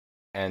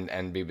 and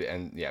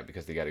yeah,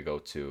 because they got to go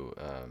to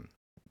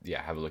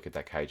yeah, have a look at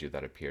that kaiju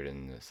that appeared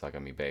in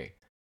Sagami Bay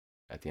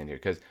at the end here,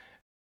 because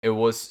it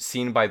was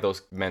seen by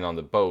those men on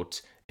the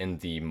boat in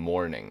the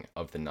morning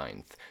of the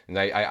 9th, and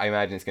I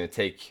imagine it's gonna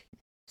take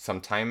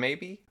some time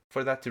maybe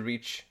for that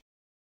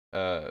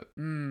uh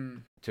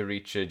Mm. to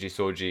reach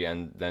Jisoji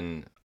and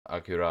then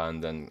Akira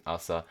and then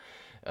Asa.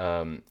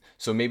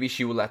 So maybe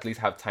she will at least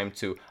have time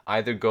to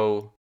either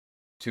go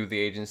to the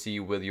agency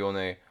with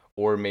Yone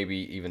or maybe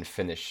even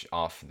finish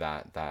off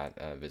that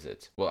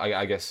visit. Well,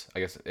 I guess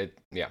it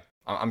yeah.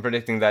 I'm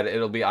predicting that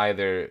it'll be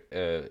either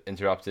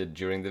interrupted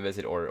during the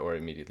visit or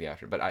immediately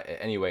after. But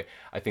anyway,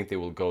 I think they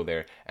will go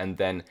there and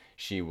then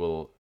she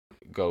will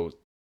go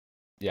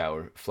yeah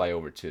or fly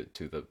over to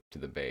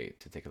the bay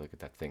to take a look at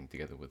that thing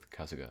together with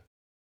Kasuga.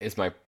 Is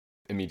my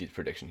immediate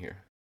prediction here.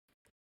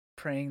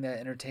 Praying that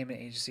entertainment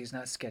agency is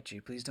not sketchy.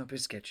 Please don't be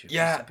sketchy. Please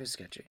Yeah, don't be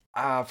sketchy.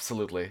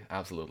 absolutely.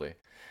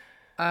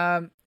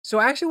 So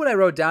actually, what I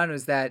wrote down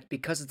was that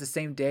because it's the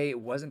same day, it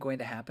wasn't going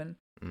to happen.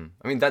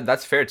 I mean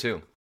that's fair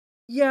too.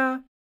 Yeah,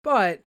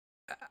 but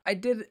I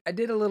did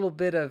a little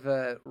bit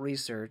of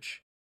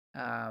research,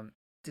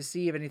 to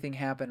see if anything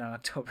happened on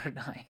October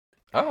 9th.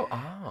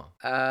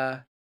 Oh.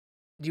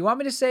 Do you want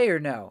me to say or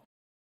no?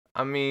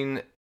 I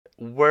mean,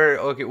 where?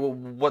 Okay, well,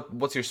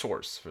 what's your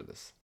source for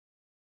this?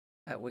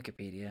 At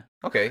Wikipedia.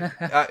 Okay,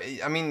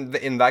 I mean,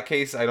 in that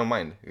case, I don't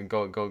mind.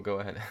 Go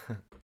ahead.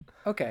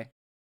 Okay.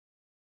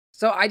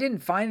 So I didn't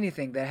find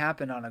anything that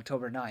happened on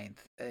October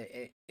 9th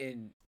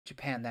in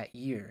Japan that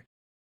year.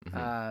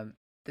 Mhm.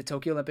 The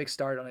Tokyo Olympics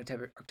started on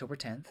October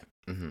 10th,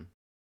 Mhm.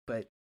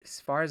 but as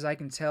far as I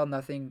can tell,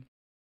 nothing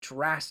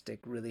drastic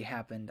really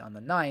happened on the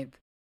 9th,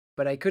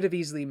 but I could have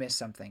easily missed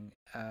something,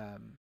 you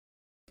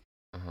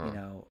Uh-huh.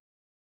 know,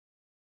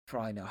 for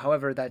all I know.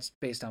 However, that's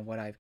based on what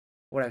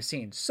I've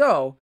seen.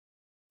 So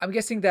I'm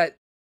guessing that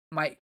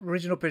my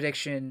original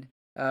prediction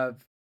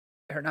of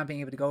her not being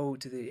able to go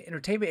to the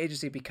entertainment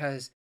agency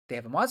because they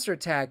have a monster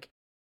attack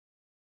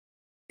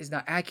is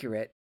not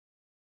accurate.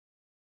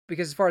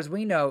 Because as far as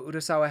we know,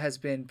 Urasawa has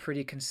been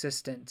pretty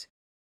consistent,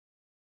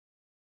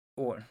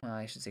 or well,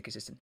 I should say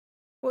consistent.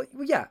 Well,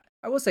 yeah,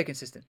 I will say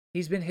consistent.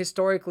 He's been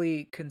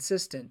historically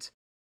consistent,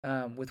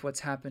 with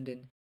what's happened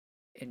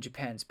in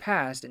Japan's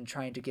past and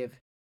trying to give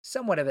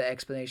somewhat of an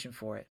explanation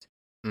for it.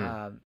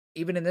 Mm.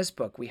 Even in this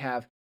book, we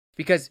have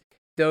because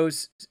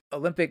those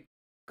Olympic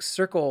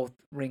circle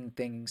ring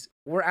things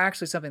were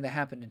actually something that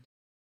happened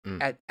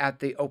Mm. at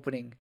the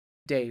opening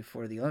day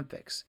for the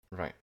Olympics,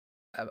 Right.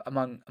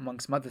 among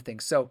some other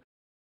things. So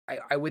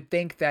I would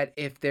think that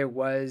if there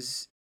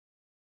was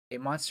a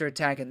monster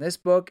attack in this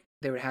book,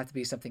 there would have to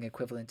be something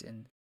equivalent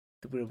in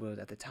the real world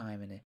at the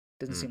time, and it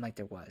doesn't Mm. seem like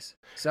there was.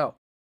 So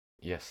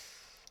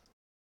Yes.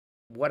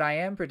 what I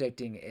am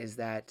predicting is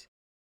that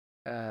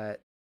uh,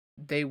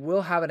 they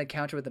will have an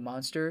encounter with the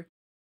monster,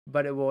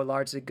 but it will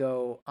largely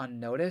go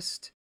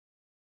unnoticed.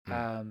 Mm.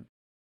 Um,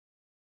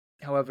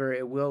 However,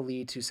 it will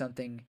lead to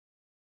something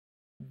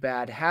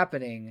bad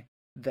happening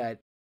that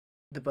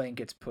the blame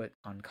gets put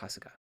on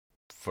Kasuga.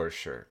 For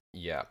sure.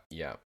 Yeah.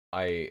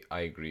 I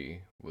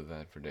agree with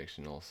that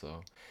prediction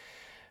also.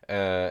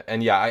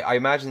 And yeah, I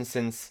imagine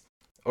since,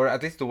 or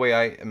at least the way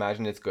I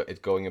imagine it's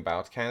going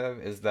about kind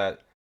of is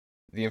that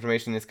the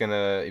information is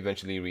gonna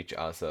eventually reach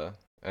Asa,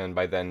 and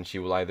by then she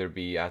will either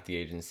be at the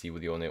agency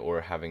with Yone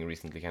or having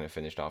recently kind of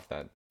finished off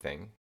that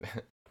thing.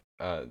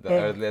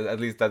 At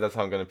least that's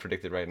how I'm gonna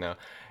predict it right now.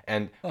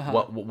 And Uh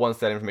huh. once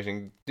that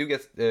information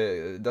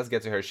does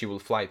get to her, she will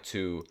fly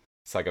to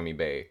Sagami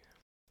Bay,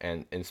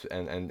 and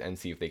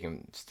see if they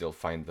can still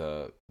find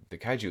the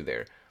kaiju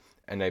there.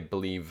 And I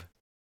believe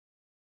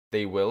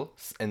they will,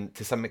 and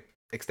to some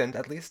extent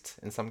at least,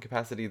 in some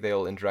capacity,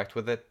 they'll interact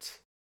with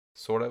it,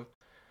 sort of.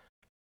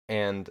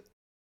 And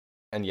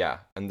yeah,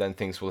 and then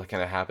things will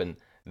kind of happen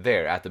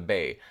there at the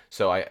bay.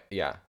 So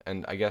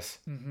and I guess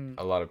Mm-hmm.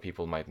 a lot of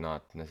people might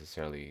not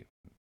necessarily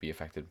be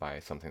affected by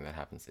something that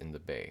happens in the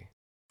bay.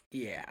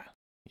 Yeah.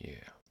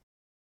 Yeah.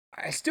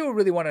 I still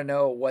really want to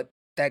know what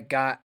that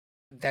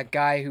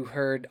guy who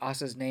heard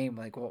Asa's name,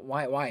 like,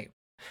 why was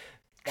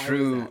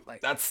True. that?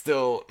 Like, That's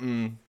still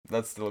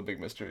a big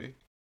mystery.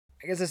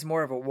 I guess it's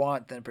more of a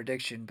want than a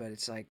prediction, but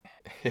it's like,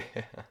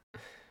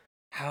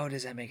 how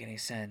does that make any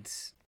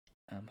sense?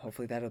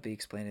 Hopefully that'll be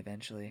explained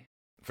eventually.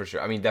 for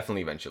sure. I mean,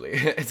 definitely eventually.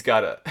 It's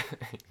gotta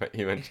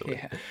eventually.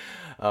 Yeah.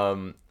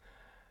 Um,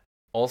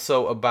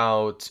 Also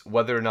about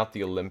whether or not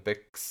the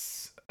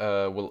Olympics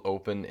will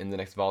open in the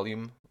next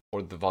volume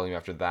or the volume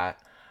after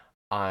that.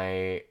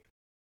 I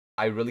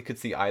I really could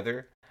see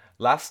either.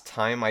 Last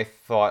time I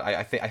thought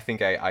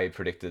I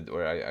predicted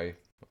or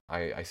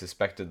I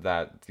suspected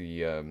that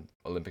the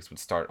Olympics would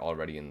start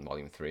already in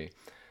volume 3.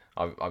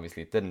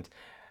 Obviously it didn't.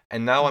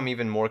 And now I'm Mm.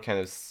 even more kind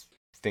of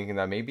thinking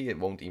that maybe it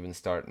won't even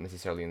start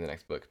necessarily in the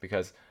next book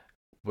because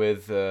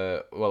with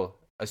well,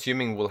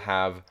 assuming we'll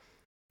have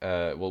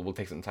we'll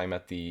take some time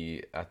at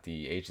the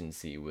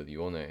agency with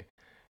Yone,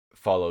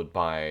 followed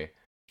by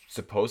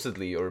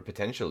supposedly or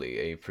potentially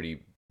a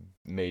pretty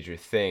major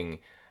thing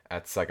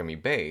at Sagami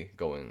Bay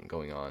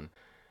going on,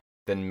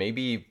 then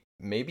maybe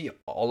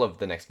all of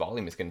the next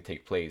volume is going to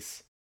take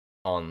place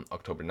on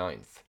October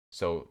 9th.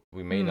 So Hmm.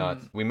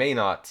 we may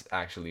not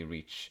actually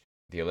reach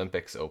the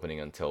Olympics opening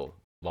until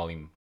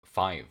volume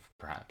 5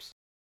 perhaps.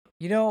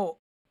 You know,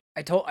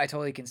 I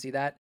totally can see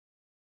that.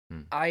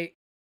 Hmm. I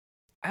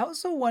I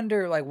also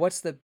wonder like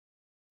what's the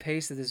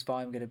pace of this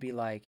volume going to be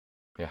like?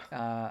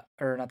 Yeah.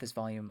 Or not this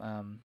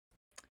volume,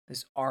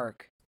 this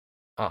arc,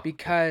 Ah, okay.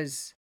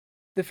 because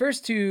the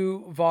first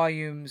two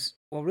volumes,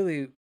 well,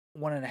 really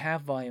one and a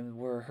half volumes,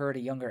 were her at a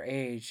younger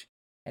age,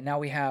 and now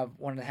we have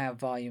one and a half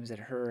volumes at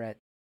her at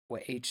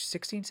what age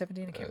 16,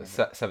 17? I can't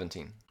remember.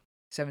 17.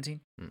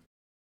 17. Hmm.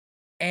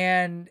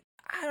 And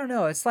I don't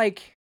know. It's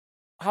like,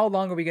 how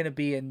long are we going to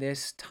be in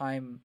this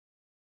time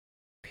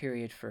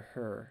period for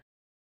her?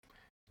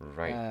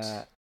 Right.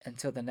 Uh,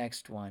 until the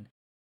next one.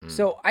 Hmm.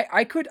 So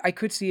I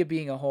could see it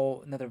being a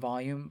whole another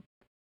volume,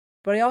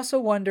 but I also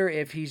wonder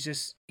if he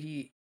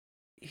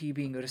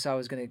being Urasawa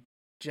is gonna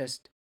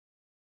just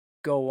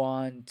go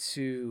on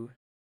to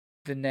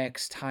the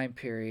next time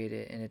period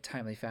in a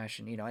timely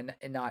fashion,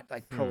 and not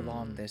like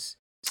prolong Hmm. this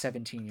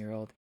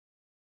 17-year-old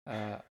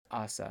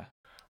Asa.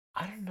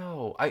 I don't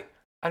know. I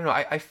don't know.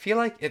 I feel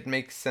like it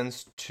makes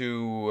sense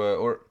to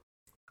or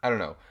I don't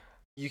know.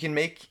 You can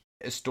make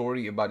a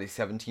story about a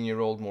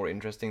 17-year-old more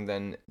interesting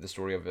than the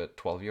story of a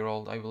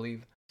 12-year-old, I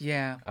believe.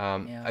 Yeah,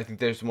 yeah, I think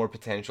there's more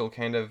potential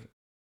kind of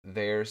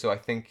there, so I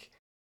think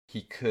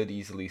he could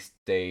easily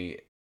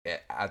stay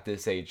at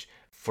this age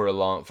for a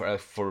long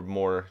for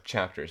more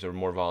chapters or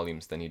more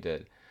volumes than he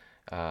did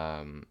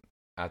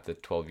at the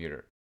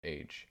 12-year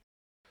age.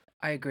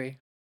 I agree.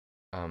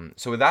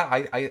 So with that,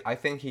 I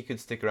think he could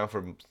stick around for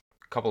a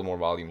couple more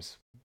volumes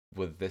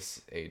with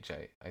this age.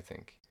 I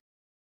think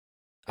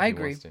if I he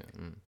wants agree. to.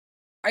 Mm.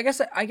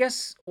 I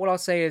guess what I'll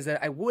say is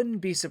that I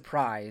wouldn't be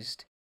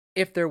surprised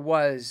if there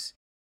was,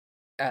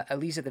 at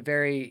least at the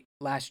very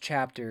last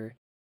chapter,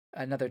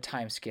 another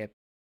time skip.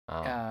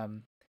 Ah.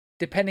 Um,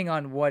 Depending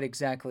on what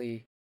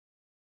exactly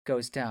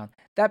goes down.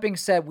 That being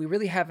said, we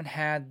really haven't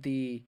had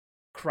the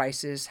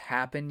crisis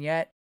happen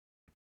yet,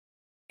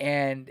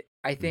 and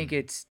I think Mm.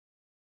 it's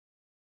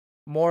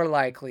more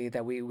likely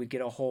that we would get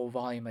a whole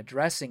volume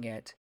addressing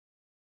it,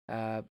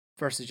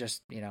 versus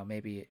just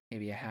maybe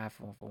a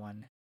half of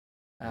one.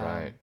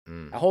 Right.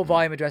 Um, Mm. a whole Mm.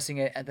 volume addressing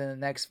it, and then the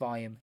next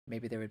volume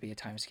maybe there would be a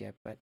time skip.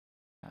 But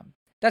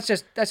that's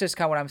just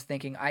kind of what I'm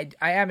thinking. I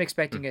am Mm.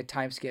 expecting a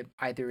time skip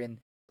either in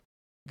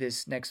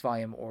this next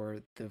volume or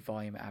the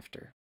volume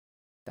after.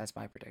 That's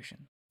my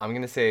prediction. I'm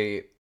gonna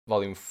say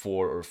volume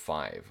 4 or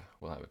 5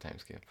 will have a time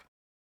skip.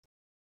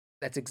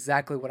 That's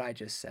exactly what I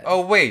just said.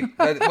 Oh wait,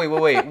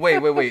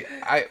 wait.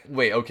 I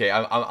wait. Okay,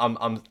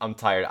 I'm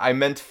tired. I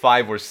meant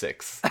 5 or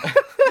 6.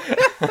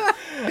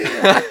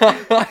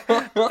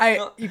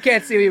 I you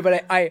can't see me,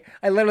 but I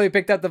literally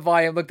picked up the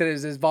volume, looked at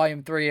it as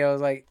volume 3. I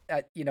was like,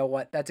 you know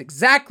what? That's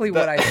exactly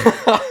what I said.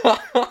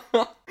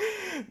 That.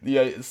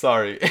 Yeah.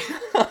 Sorry.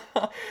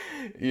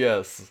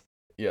 Yes.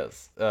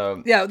 Yes.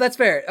 Yeah, that's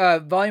fair.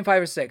 Volume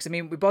 5 or 6. I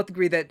mean, we both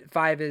agree that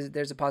 5 is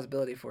there's a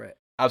possibility for it.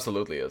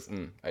 Absolutely is.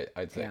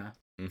 I'd say. Yeah.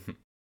 Mhm.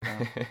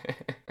 Um,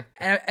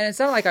 and it's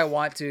not like I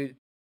want to,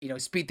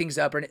 speed things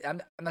up, or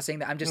I'm not saying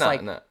that. I'm just Nah,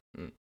 like nah.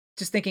 Mm.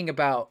 just thinking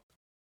about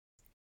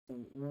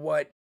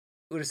what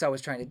Urasawa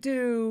was trying to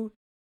do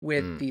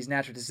with Mm. these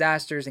natural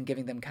disasters and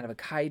giving them kind of a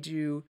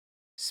kaiju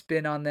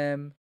spin on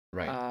them.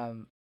 Right.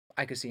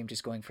 I could see him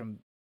just going from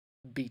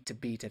beat to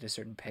beat at a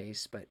certain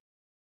pace, but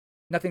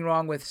nothing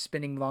wrong with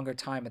spending longer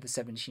time at the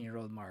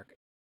 17-year-old mark.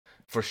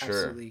 For sure.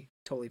 Absolutely,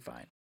 totally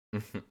fine.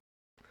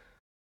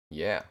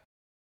 Yeah.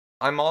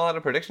 I'm all out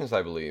of predictions,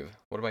 I believe.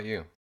 What about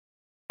you?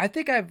 I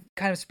think I've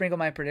kind of sprinkled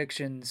my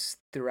predictions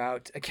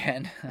throughout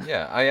again.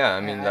 Yeah. I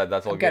mean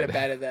that's all I'm kind of good.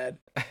 bad at that.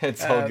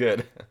 It's all Uh,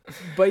 good.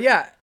 but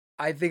yeah,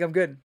 I think I'm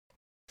good.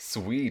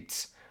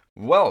 Sweet.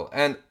 Well,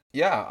 and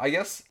yeah, I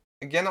guess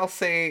again I'll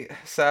say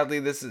sadly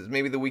this is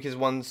maybe the weakest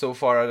one so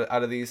far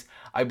out of these.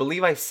 I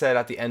believe I said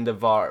at the end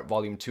of our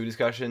volume 2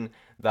 discussion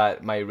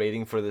that my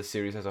rating for the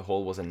series as a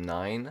whole was a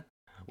 9,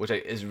 which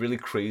is really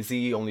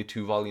crazy, only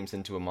 2 volumes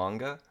into a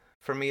manga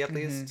for me at Mm-hmm.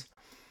 least.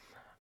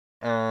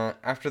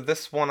 After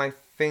this one, I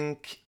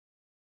think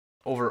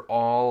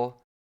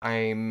overall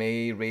I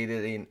may rate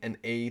it an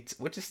 8,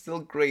 which is still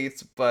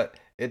great, but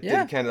It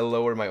Yeah. did kind of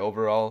lower my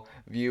overall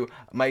view.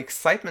 My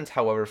excitement,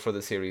 however, for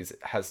the series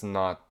has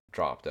not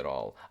dropped at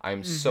all.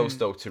 I'm so Mm-hmm.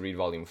 stoked to read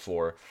Volume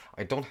 4.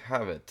 I don't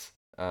have it,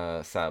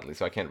 sadly,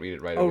 so I can't read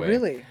it right Oh, away.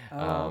 really?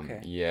 Oh,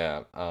 okay.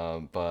 Yeah,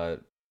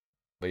 but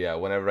yeah,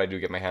 whenever I do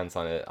get my hands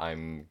on it,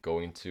 I'm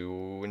going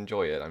to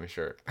enjoy it, I'm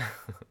sure.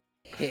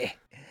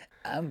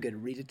 I'm gonna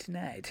read it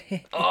tonight.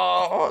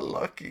 Oh,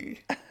 lucky.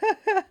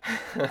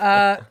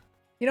 uh,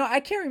 I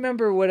can't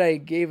remember what I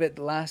gave it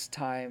last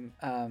time.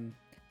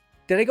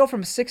 Did I go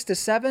from 6 to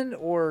 7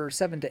 or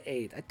 7 to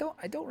 8?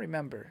 I don't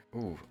remember.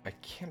 Ooh, I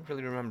can't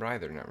really remember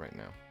either not right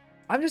now.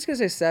 I'm just gonna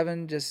say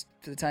 7 just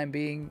for the time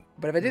being.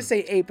 But if I did Hmm. say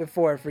 8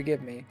 before,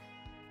 forgive me.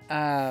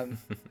 Um,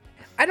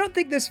 I don't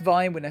think this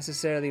volume would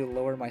necessarily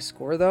lower my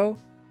score though.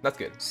 That's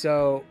good.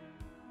 So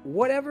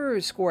whatever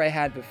score I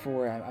had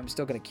before, I'm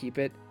still gonna keep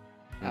it.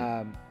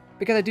 Mm.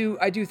 Because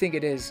I do think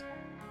it is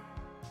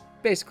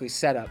basically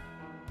set up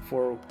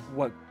for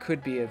what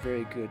could be a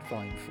very good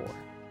volume 4.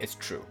 It's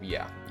true.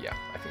 Yeah,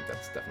 I think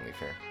that's definitely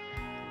fair.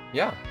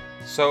 Yeah.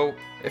 So,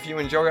 if you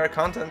enjoy our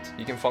content,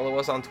 you can follow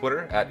us on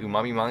Twitter at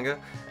Umami Manga,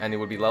 and it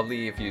would be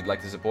lovely if you'd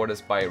like to support us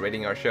by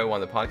rating our show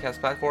on the podcast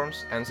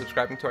platforms and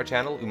subscribing to our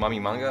channel,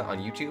 Umami Manga, on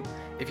YouTube.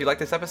 If you like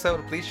this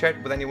episode, please share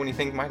it with anyone you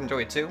think might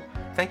enjoy it too.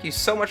 Thank you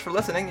so much for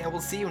listening, and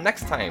we'll see you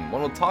next time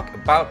when we'll talk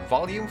about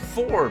Volume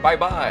 4. Bye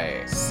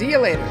bye! See you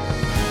later.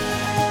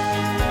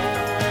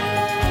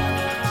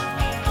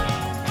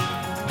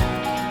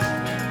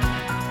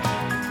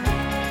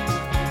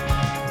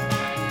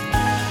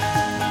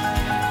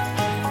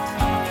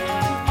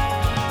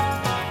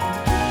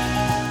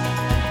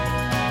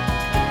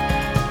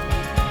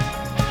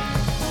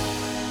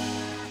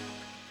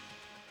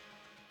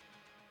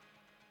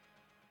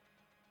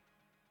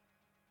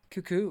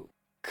 Cuckoo.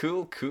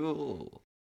 Cool.